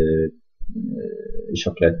and the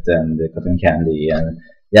chocolate and the cotton candy, and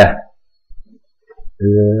yeah,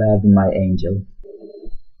 love my Angel.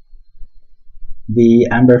 The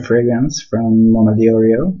amber fragrance from Mona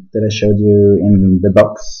Diorio that I showed you in the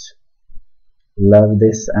box. Love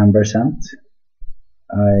this amber scent.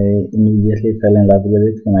 I immediately fell in love with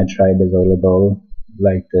it when I tried the rollerball,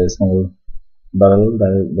 like the small bottle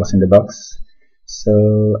that was in the box, so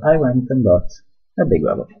I went and bought a big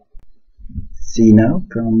bottle. Sino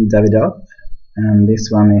from Davidoff, and this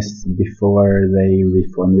one is before they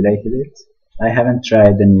reformulated it. I haven't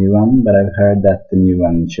tried the new one, but I've heard that the new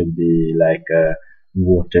one should be like a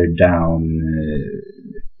watered down,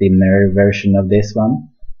 thinner version of this one.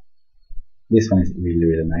 This one is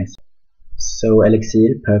really nice. So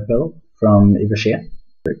Elixir Purple from Yves Rocher,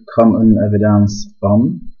 Comme une évidence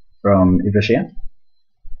homme from Yves Rocher,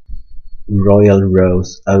 Royal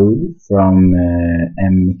Rose Ode from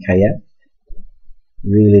M. Mikhayev,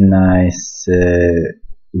 really nice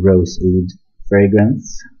rose oud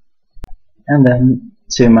fragrance. And then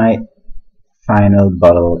to my final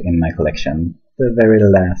bottle in my collection, the very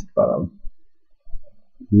last bottle,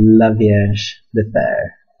 La Vierge de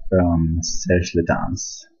Fer from Serge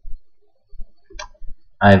Lutens.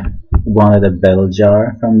 I've wanted a bell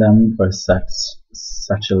jar from them for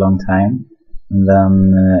such a long time, and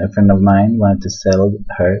then a friend of mine wanted to sell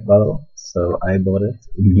her bottle, so I bought it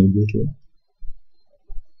immediately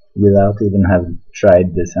without even having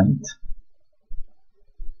tried the scent.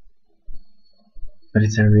 But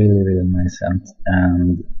it's a really nice scent,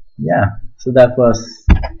 and yeah, so that was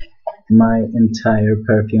my entire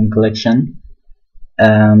perfume collection.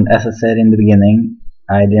 And as I said in the beginning,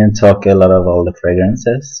 I didn't talk a lot of all the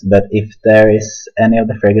fragrances, but if there is any of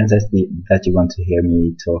the fragrances that you want to hear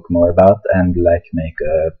me talk more about and like make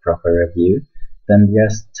a proper review, then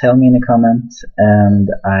just tell me in a comment and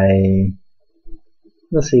I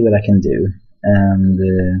will see what I can do.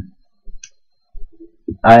 And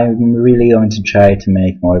I'm really going to try to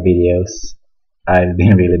make more videos. I've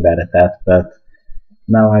been really bad at that, but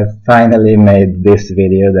now I've finally made this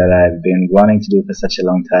video that I've been wanting to do for such a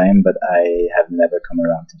long time, but I have never come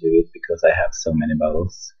around to do it because I have so many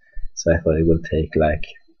bottles. So I thought it would take like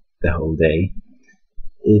the whole day.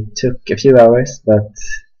 It took a few hours, but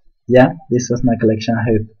yeah, this was my collection.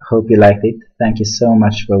 I hope you liked it. Thank you so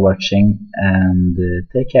much for watching and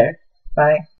take care. Bye.